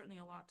 I mean,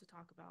 certainly a lot to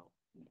talk about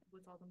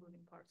with all the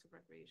moving parts of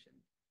recreation.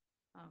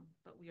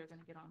 But we are going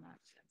to get on that.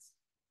 Yes.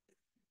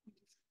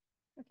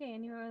 Okay,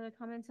 any other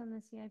comments on the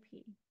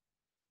CIP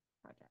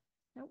project?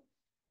 Nope.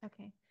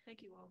 Okay.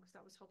 Thank you all, because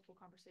that was helpful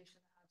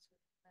conversation to have.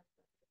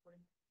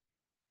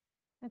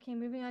 Okay,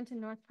 moving on to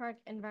North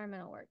Park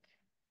environmental work.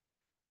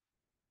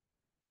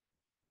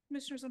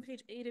 Commissioners, on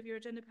page 8 of your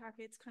agenda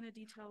packets kind of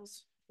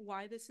details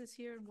why this is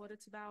here and what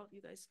it's about. You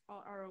guys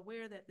are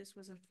aware that this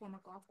was a former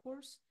golf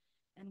course,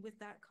 and with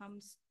that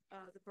comes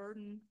the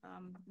burden,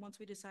 once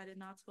we decided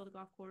not to build a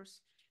golf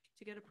course,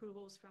 to get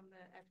approvals from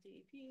the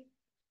FDEP,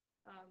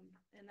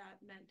 and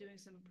that meant doing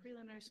some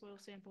preliminary soil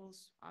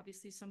samples.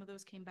 Obviously, some of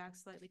those came back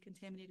slightly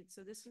contaminated,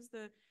 so this is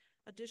the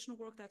additional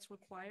work that's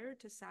required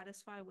to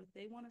satisfy what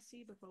they want to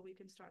see before we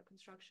can start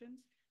construction.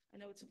 I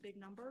know it's a big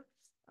number.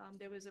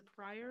 There was a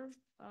prior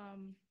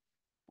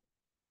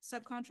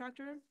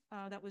subcontractor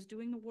that was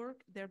doing the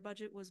work. Their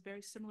budget was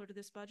very similar to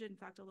this budget, in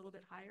fact, a little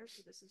bit higher,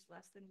 so this is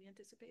less than we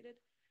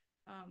anticipated.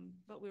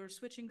 But we were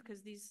switching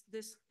because this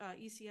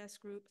ECS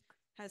group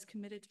has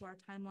committed to our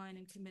timeline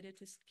and committed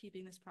to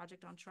keeping this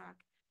project on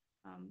track.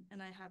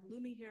 And I have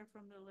Lumi here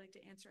from the lake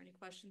to answer any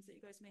questions that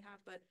you guys may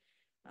have, but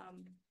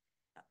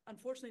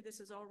unfortunately, this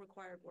is all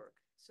required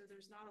work. So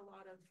there's not a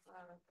lot of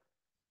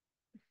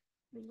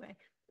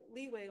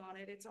leeway on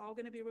it. It's all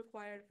going to be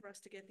required for us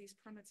to get these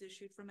permits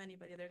issued from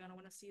anybody. They're going to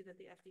want to see that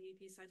the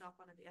FDEP signed off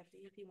on it. The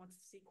FDEP wants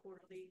to see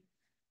quarterly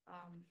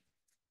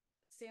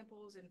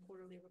samples and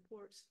quarterly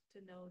reports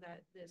to know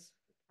that this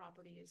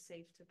property is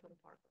safe to put a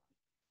park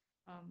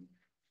on.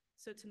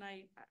 So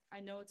tonight, I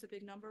know it's a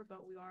big number,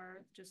 but we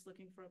are just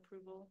looking for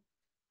approval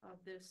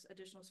of this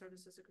additional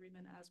services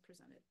agreement as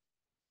presented.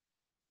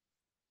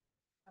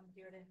 I'm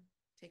here to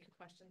take your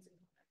questions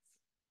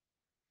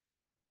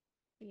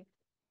and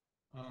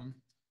comments.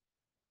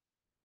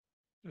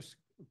 Just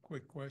a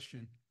quick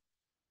question.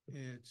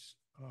 It's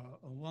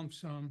a lump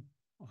sum,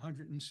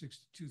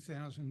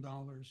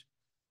 $162,000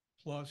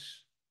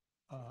 plus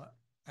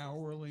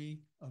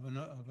hourly of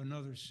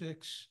another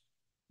 $6,000.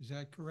 Is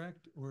that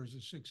correct, or is the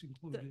 $6,000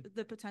 included?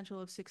 The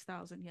potential of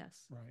 6,000,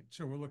 yes. Right.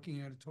 So we're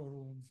looking at a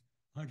total of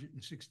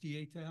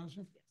 168,000?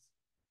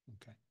 Yes.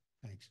 Okay.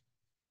 Thanks.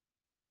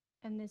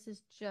 And this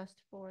is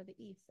just for the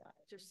east side.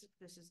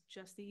 This is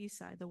just the east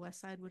side. The west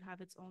side would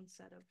have its own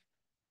set of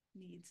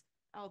needs.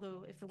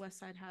 Although if the west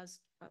side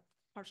has a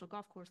partial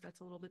golf course, that's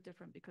a little bit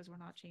different because we're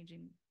not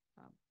changing.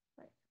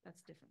 Right.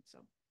 That's different.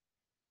 So.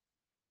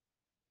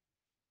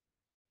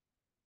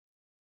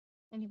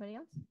 Anybody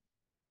else?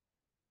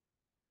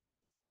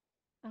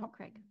 Oh,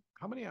 Craig.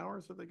 How many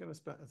hours are they going to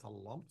spend? It's a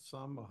lump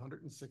sum,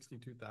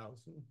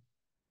 162,000.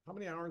 How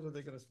many hours are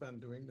they going to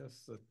spend doing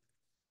this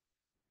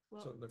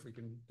so that we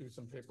can do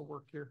some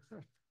paperwork here?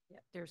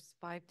 Yeah, there's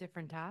 5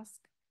 different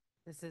tasks.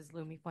 This is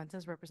Lumi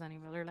Fuentes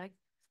representing Miller Lake.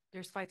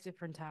 There's 5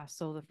 different tasks.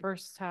 So the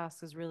first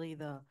task is really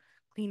the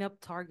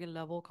cleanup target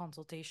level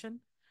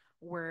consultation,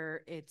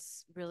 where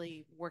it's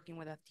really working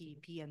with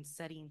FDEP and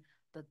setting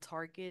the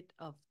target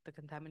of the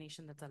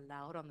contamination that's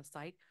allowed on the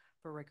site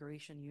for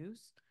recreation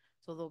use.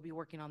 So they'll be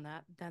working on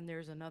that. Then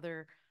there's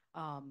another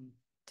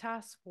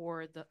task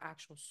for the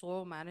actual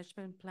soil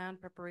management plan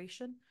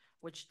preparation,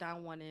 which that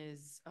one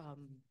is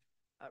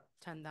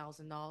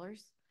 $10,000.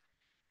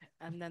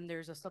 And then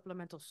there's a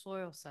supplemental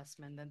soil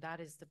assessment, and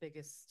that is the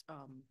biggest,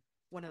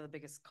 one of the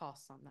biggest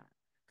costs on that,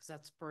 because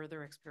that's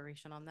further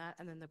exploration on that.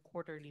 And then the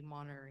quarterly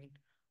monitoring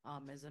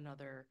is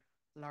another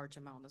large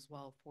amount as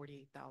well,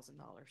 $48,000.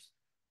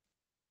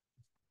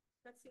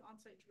 That's the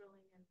on-site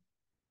drilling and.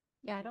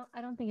 Yeah, I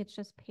don't think it's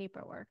just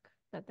paperwork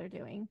that they're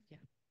doing. Yeah.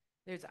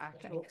 There's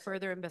actual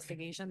further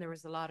investigation. There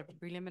was a lot of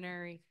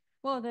preliminary.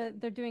 Well,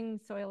 they're doing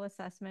soil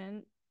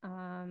assessment,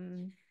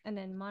 and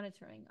then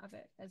monitoring of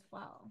it as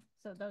well.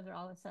 So those are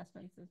all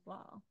assessments as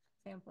well,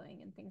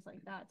 sampling and things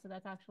like that. So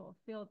that's actual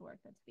field work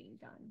that's being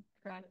done,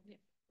 correct? Yeah,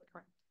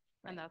 correct.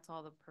 And that's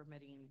all the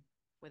permitting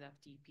with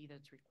FDP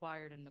that's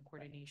required, and the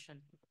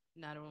coordination,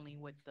 not only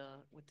with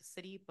the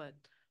city, but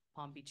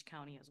Palm Beach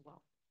County as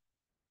well.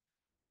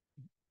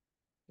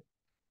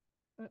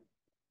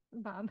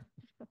 Bob.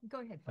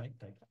 Go ahead.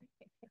 Thank you.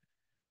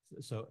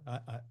 So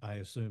I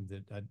assume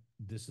that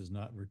this is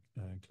not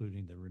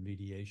including the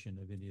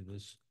remediation of any of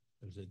this.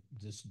 Or is it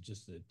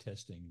just the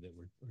testing that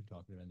we're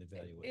talking about, and the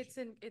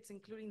evaluation? It's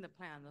including the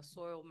plan, the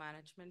soil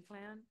management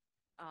plan.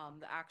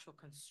 The actual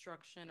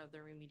construction of the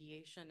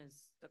remediation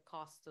is the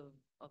cost of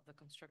the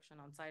construction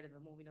on site, and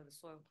the moving of the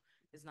soil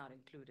is not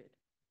included.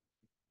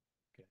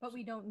 Okay. But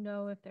we don't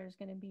know if there's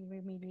going to be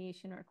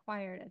remediation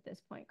required at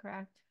this point,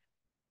 correct?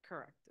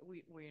 Correct.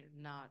 We're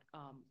not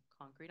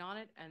concrete on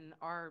it, and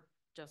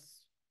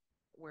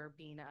we're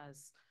being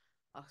as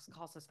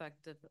cost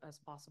effective as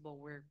possible.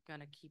 We're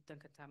gonna keep the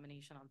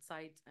contamination on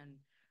site and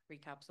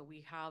recap. So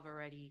we have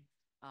already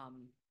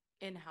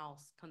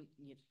in-house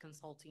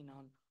consulting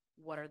on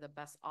what are the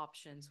best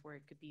options where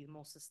it could be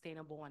most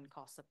sustainable and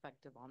cost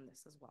effective on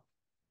this as well.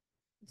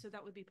 So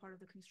that would be part of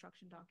the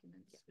construction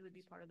documents. Yeah. It would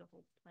be part of the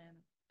whole plan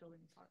of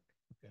building the park.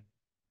 Okay.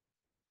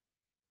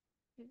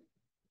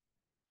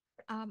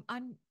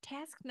 On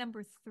task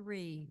number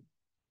 3,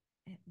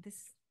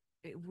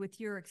 with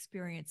your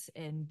experience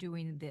in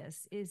doing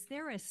this, is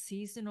there a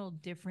seasonal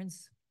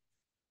difference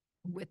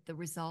with the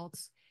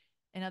results?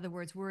 In other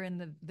words, we're in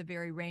the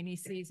very rainy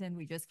season.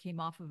 We just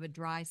came off of a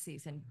dry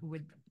season.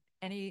 Would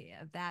any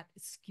of that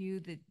skew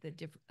the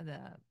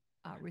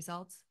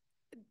results?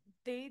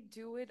 They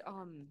do it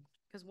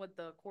because with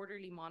the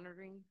quarterly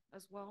monitoring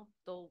as well,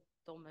 they'll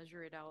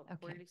measure it out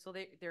quarterly, so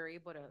they're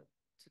able to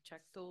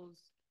check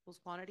those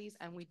quantities,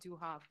 and we do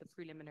have the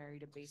preliminary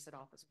to base it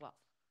off as well.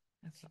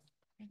 Okay, so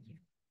thank you.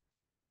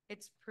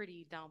 It's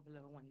pretty down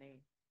below when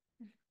they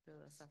do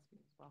the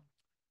assessment as well.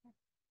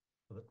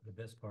 Well, the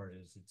best part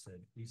is it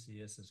said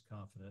ECS is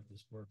confident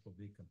this work will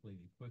be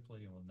completed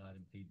quickly and will not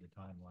impede the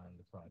timeline of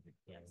the project.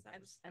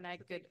 Yes, and I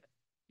could,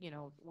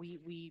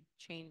 we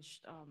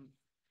changed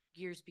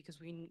gears because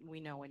we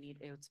know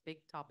it's a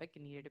big topic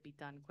and needed to be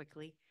done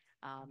quickly.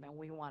 And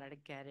we wanted to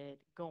get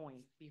it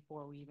going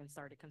before we even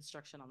started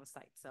construction on the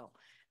site. So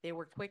they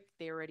were quick.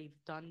 They already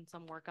done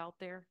some work out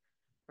there.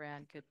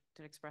 Brand could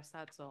express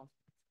that. So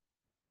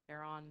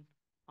they're on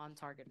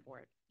target for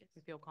it. Yes.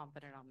 We feel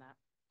confident on that.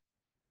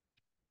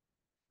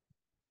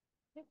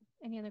 Okay.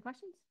 Any other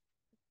questions?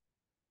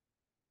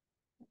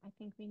 I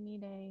think we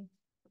need a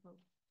vote.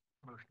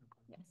 Motion.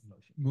 Yes.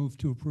 Motion. Move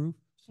to approve.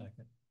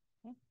 Second.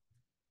 Okay.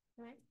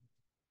 All right.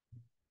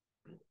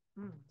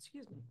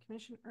 Excuse me,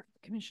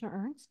 Commissioner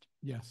Ernst,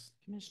 Yes.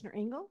 Commissioner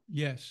Engel,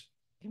 Yes.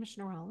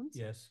 Commissioner Rollins.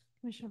 Yes.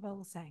 Commissioner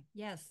Vogelsang.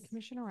 Yes.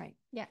 Commissioner Wright.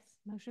 Yes.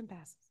 Motion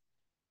passes.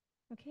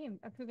 Okay,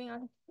 moving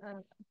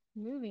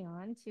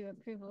on to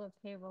approval of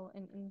payroll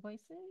and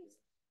invoices.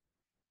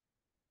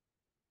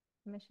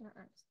 Commissioner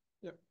Ernst.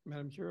 Yep,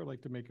 Madam Chair, I'd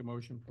like to make a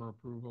motion for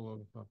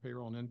approval of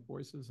payroll and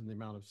invoices in the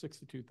amount of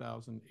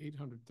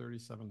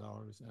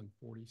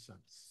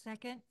 $62,837.40.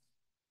 Second?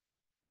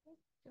 Okay,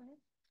 go ahead.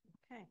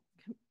 Okay,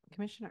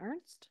 Commissioner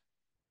Ernst,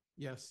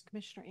 Yes.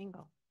 Commissioner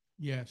Engel,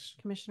 Yes.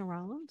 Commissioner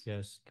Rollins.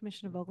 Yes.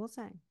 Commissioner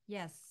Vogelsang.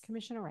 Yes.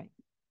 Commissioner Wright.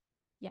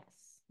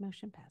 Yes.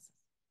 Motion passes.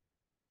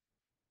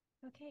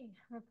 Okay,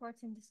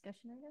 reports and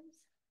discussion items.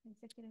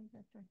 Executive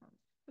Director Helm.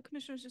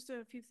 Commissioners, just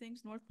a few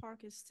things. North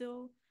Park is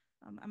still,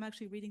 I'm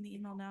actually reading the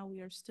email now.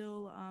 We are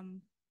still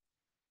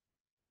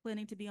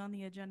planning to be on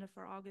the agenda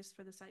for August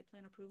for the site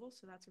plan approval,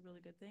 so that's a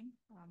really good thing.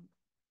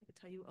 I could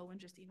tell you Owen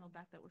just emailed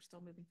back that we're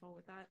still moving forward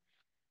with that.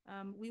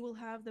 We will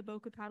have the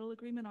Boca Paddle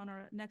agreement on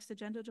our next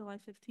agenda, July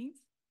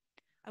 15th.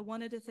 I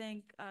wanted to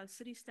thank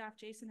city staff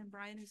Jason and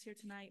Brian, who's here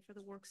tonight, for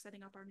the work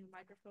setting up our new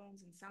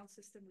microphones and sound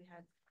system. We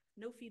had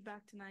no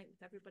feedback tonight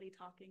with everybody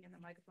talking and the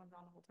microphones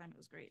on the whole time. It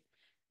was great.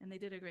 And they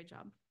did a great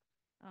job.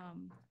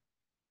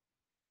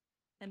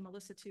 And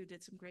Melissa too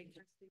did some great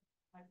work.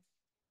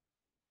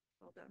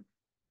 Well done.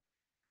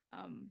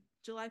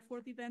 July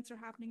 4th events are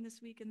happening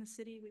this week in the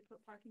city. We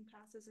put parking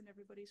passes in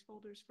everybody's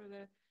folders for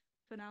the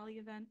finale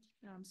event.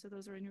 So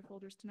those are in your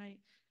folders tonight.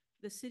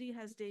 The city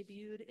has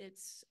debuted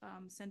its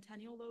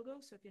Centennial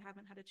logo. So if you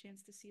haven't had a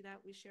chance to see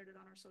that, we shared it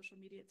on our social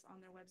media. It's on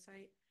their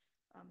website.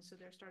 So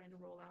they're starting to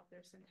roll out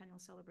their centennial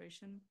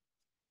celebration.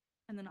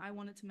 And then I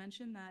wanted to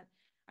mention that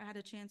I had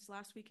a chance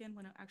last weekend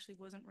when it actually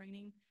wasn't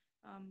raining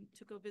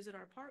to go visit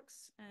our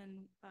parks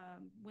and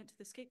went to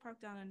the skate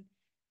park down in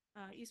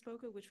East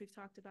Boca, which we've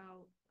talked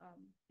about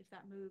if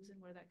that moves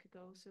and where that could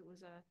go. So it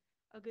was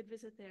a good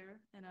visit there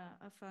and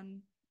a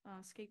fun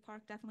skate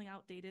park, definitely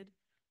outdated.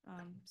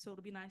 So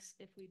it'll be nice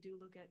if we do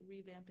look at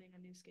revamping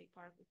a new skate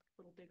park with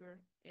a little bigger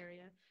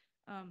area.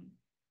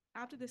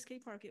 After the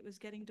skate park, it was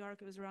getting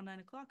dark. It was around 9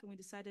 o'clock, and we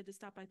decided to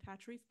stop by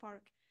Patch Reef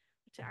Park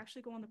to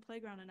actually go on the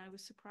playground. And I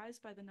was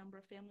surprised by the number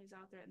of families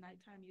out there at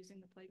nighttime using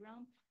the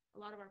playground. A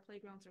lot of our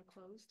playgrounds are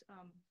closed.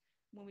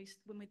 When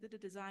we did the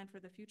design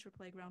for the future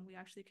playground, we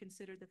actually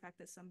considered the fact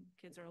that some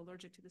kids are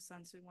allergic to the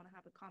sun, so we want to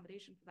have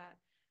accommodation for that.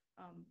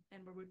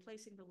 And we're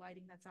replacing the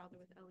lighting that's out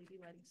there with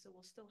LED lighting, so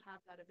we'll still have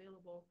that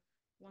available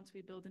once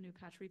we build a new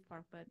Patch Reef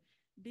Park. But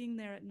being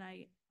there at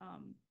night,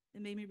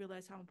 it made me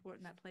realize how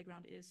important that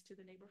playground is to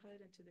the neighborhood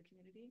and to the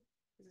community,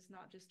 because it's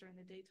not just during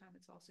the daytime,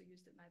 it's also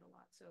used at night a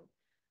lot. So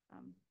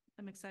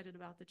I'm excited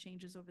about the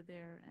changes over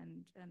there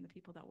and the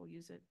people that will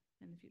use it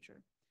in the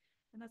future.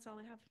 And that's all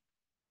I have.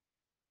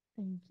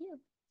 Thank you.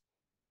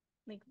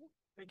 Michael?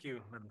 Thank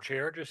you, Madam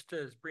Chair. Just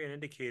as Brian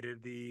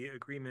indicated, the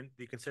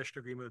concession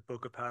agreement with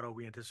Boca Paddle,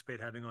 we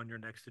anticipate having on your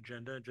next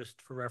agenda.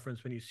 Just for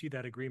reference, when you see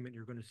that agreement,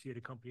 you're going to see it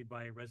accompanied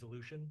by a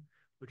resolution,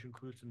 which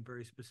includes some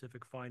very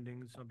specific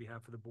findings on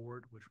behalf of the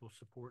board, which will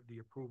support the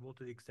approval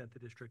to the extent the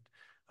district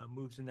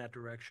moves in that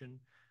direction.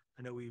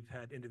 I know we've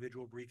had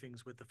individual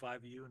briefings with the five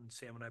of you, and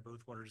Sam and I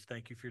both wanted to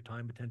thank you for your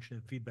time, attention,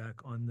 and feedback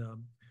on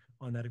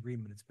that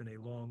agreement. It's been a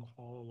long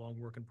haul, long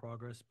work in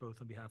progress,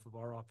 both on behalf of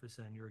our office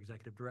and your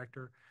executive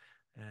director.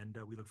 And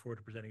we look forward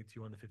to presenting it to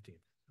you on the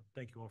 15th. So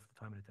thank you all for the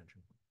time and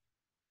attention.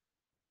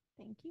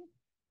 Thank you.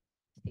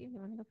 Steve, you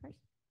want to go first?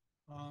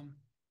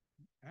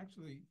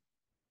 Actually,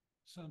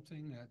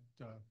 something that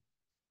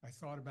I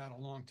thought about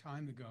a long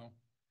time ago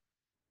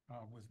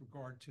with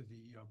regard to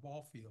the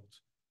ball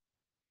fields.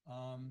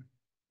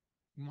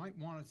 You might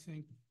want to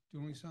think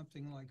doing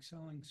something like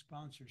selling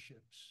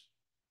sponsorships,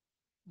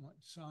 like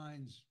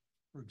signs,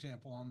 for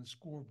example, on the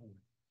scoreboard.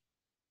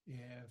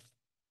 If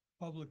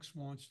Publix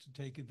wants to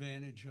take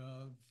advantage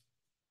of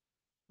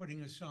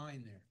putting a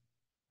sign there,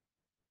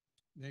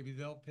 maybe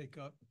they'll pick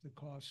up the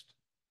cost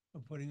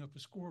of putting up a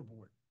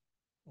scoreboard,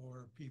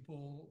 or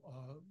people,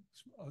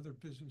 other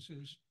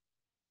businesses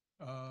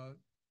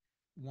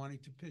wanting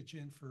to pitch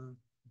in for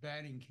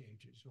batting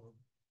cages or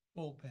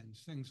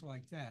bullpens, things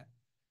like that.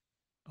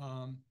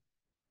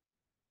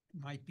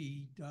 Might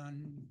be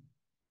done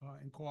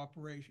in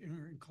cooperation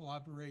or in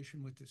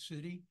collaboration with the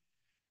city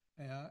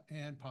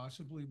and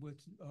possibly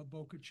with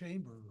Boca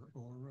Chamber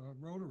or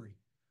Rotary.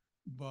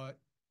 But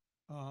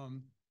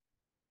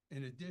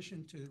in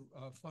addition to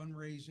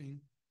fundraising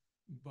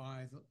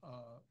by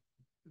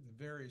the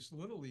various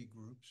Little League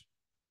groups,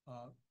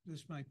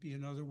 this might be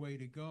another way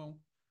to go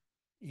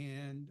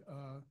and,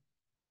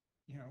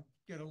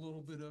 get a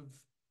little bit of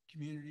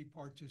community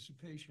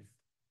participation.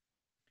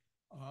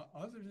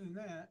 Other than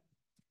that,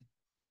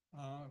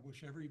 I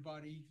wish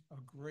everybody a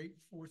great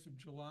 4th of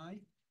July.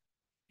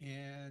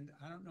 And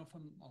I don't know if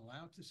I'm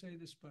allowed to say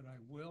this, but I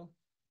will.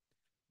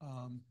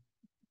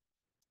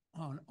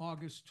 On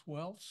August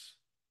 12th,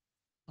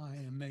 I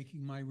am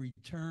making my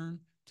return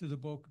to the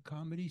Boca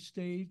Comedy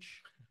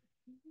stage.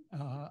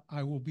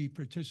 I will be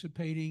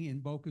participating in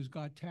Boca's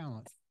Got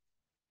Talent.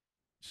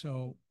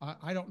 So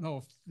I don't know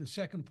if the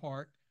second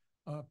part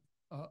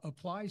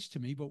applies to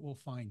me, but we'll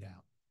find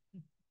out.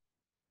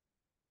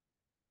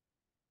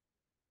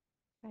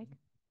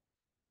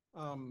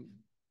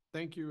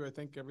 Thank you. I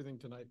think everything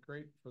tonight,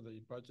 great for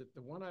the budget.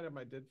 The one item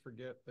I did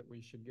forget that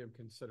we should give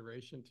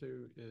consideration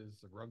to is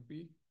the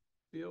rugby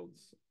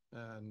fields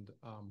and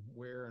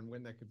where and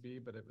when that could be,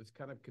 but it was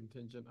kind of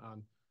contingent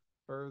on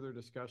further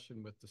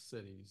discussion with the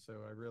city.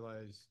 So I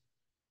realize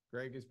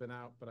Greg has been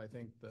out, but I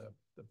think the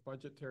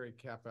budgetary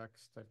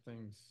CapEx type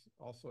things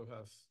also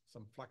has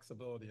some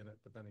flexibility in it,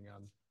 depending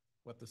on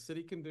what the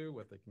city can do,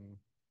 what they can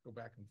go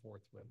back and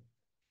forth with.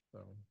 So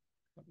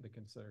something to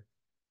consider.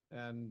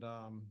 And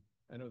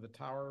I know the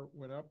tower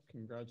went up.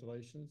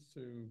 Congratulations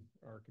to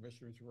our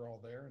commissioners who were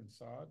all there and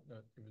saw it.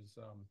 But it was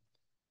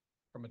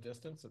from a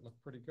distance, it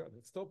looked pretty good.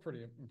 It's still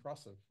pretty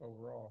impressive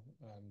overall,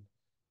 and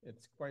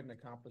it's quite an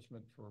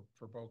accomplishment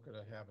for Boca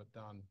to have it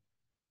done.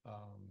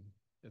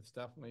 It's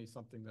definitely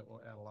something that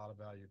will add a lot of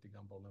value to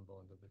Gumbo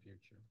Limbo into the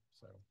future.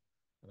 So,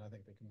 and I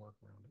think they can work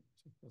around it.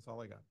 So that's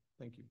all I got.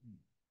 Thank you.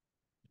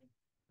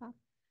 Bob?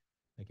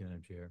 Thank you,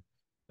 Madam Chair.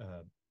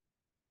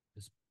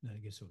 I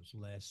guess it was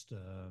last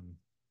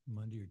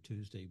Monday or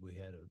Tuesday, we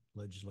had a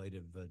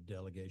legislative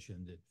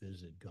delegation that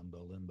visited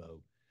Gumbo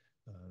Limbo.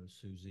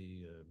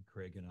 Susie,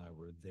 Craig, and I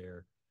were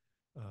there.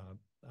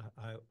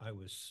 I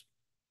was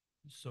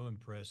so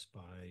impressed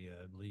by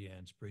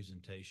Leanne's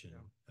presentation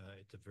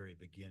at the very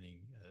beginning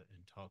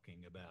in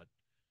talking about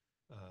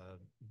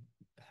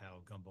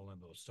how Gumbo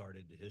Limbo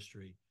started, the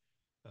history.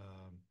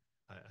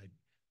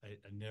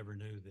 I never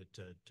knew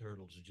that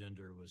Turtle's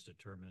gender was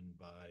determined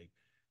by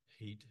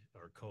heat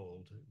or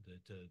cold,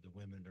 that the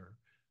women are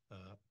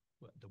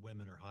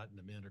hot and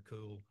the men are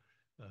cool.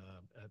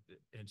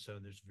 And so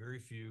there's very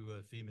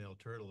few female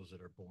turtles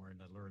that are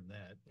born. I learned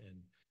that.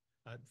 And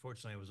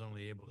unfortunately, I was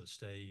only able to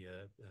stay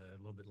a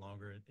little bit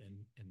longer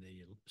in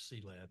the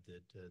sea lab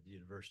that the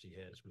university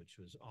has, which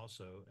was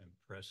also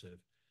impressive.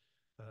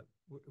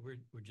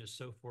 We're just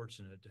so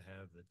fortunate to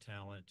have the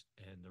talent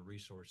and the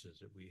resources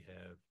that we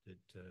have that,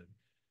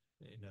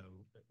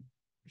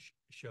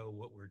 show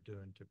what we're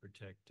doing to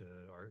protect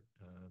our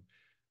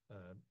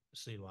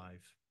sea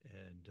life,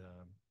 and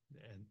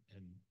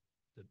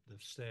the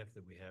staff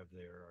that we have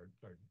there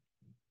are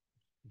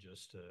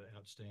just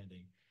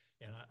outstanding.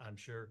 And I'm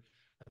sure,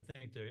 I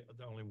think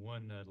the only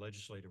one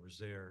legislator was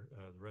there.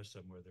 The rest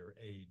of them were their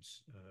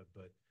aides,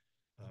 but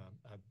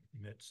I've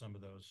met some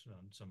of those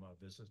on some of my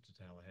visits to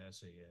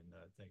Tallahassee, and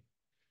I think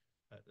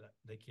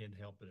they can't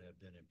help but have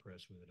been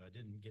impressed with it. I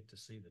didn't get to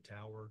see the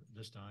tower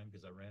this time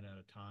because I ran out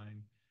of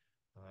time,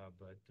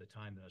 but the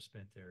time that I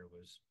spent there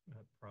was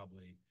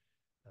probably,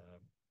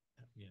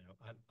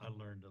 I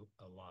learned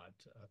a lot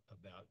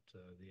about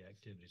the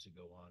activities that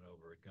go on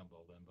over at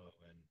Gumball Limbo,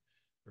 and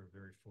we're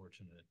very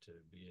fortunate to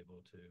be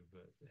able to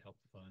help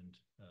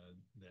fund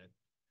that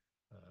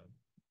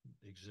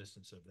the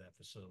existence of that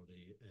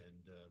facility, and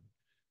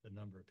the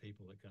number of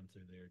people that come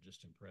through there,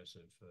 just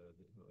impressive.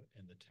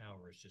 And the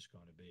tower is just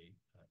going to be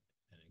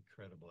an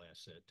incredible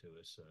asset to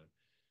us.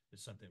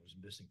 It's something that was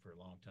missing for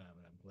a long time,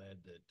 and I'm glad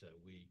that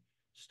we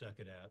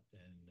stuck it out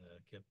and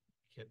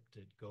kept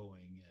it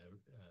going,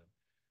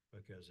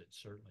 because it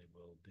certainly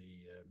will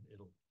be,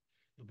 it'll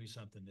be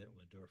something that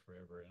will endure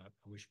forever. And I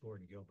wish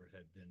Gordon Gilbert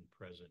had been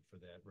present for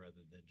that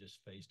rather than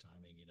just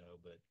FaceTiming,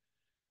 but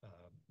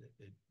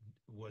it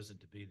wasn't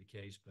to be the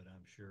case. But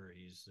I'm sure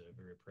he's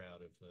very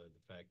proud of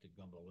the fact that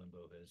Gumball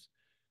Limbo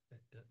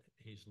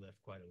he's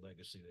left quite a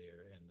legacy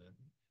there, and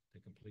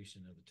the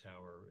completion of the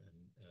tower and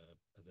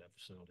of that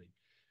facility.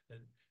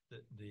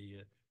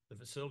 The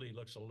facility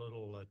looks a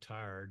little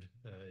tired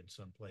in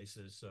some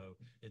places, so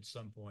at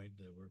some point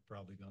we're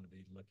probably going to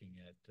be looking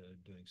at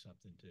doing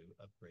something to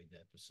upgrade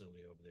that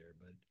facility over there.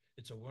 But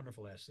it's a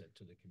wonderful asset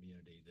to the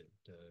community that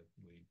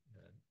we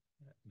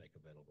make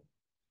available.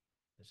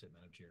 That's it,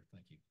 Madam Chair.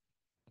 Thank you.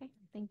 Okay,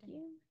 thank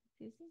you.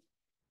 Susie?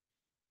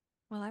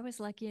 Well, I was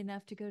lucky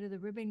enough to go to the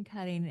ribbon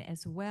cutting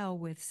as well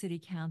with City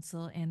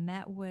Council, and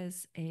that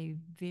was a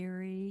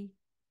very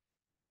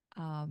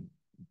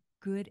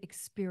good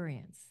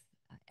experience.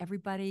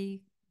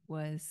 Everybody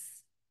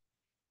was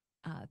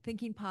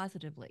thinking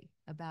positively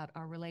about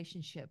our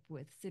relationship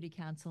with City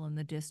Council and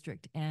the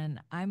district,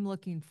 and I'm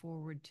looking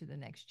forward to the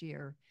next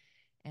year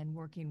and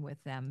working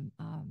with them.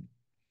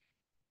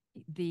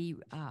 The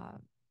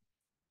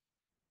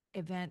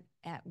event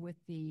with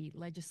the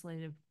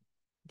legislative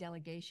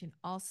delegation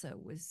also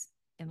was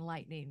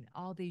enlightening.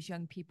 All these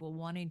young people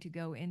wanting to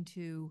go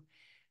into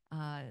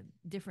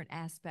different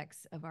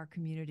aspects of our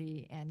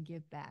community and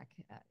give back.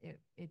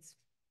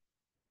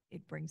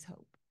 It brings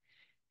hope.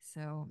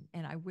 So,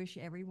 and I wish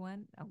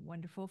everyone a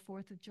wonderful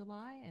 4th of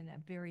July and a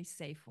very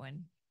safe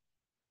one.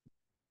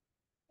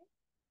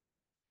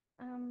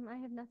 I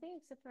have nothing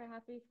except for a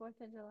happy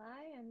 4th of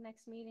July, and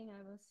next meeting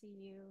I will see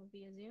you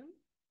via Zoom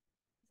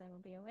because I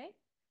will be away,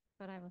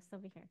 but I will still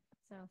be here.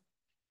 So,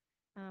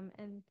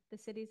 and the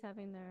city's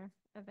having their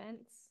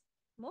events,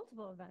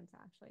 multiple events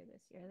actually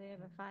this year. They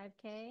have a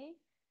 5K,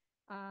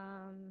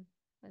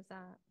 what's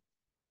that?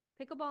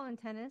 Pickleball and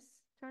tennis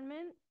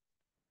tournament,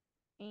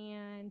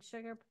 and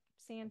Sugar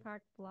Sand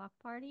Park block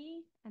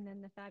party, and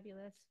then the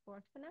fabulous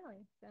 4th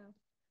finale. So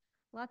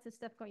lots of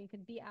stuff going. You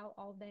could be out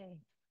all day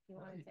if you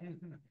wanted to.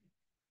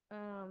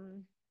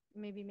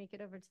 Maybe make it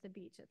over to the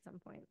beach at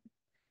some point.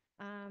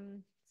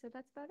 So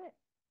that's about it.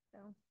 So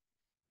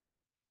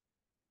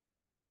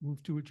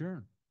Move to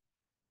adjourn.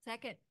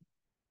 Second.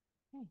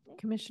 Okay.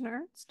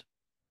 Commissioner Ernst?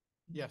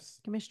 Yes.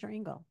 Commissioner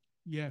Engel?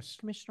 Yes.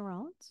 Commissioner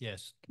Rollins?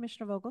 Yes.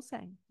 Commissioner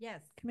Vogelsang?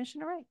 Yes.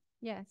 Commissioner Wright?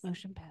 yes,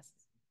 Motion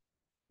passes.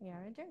 we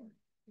are adjourned.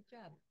 Good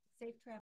job. Safe travel.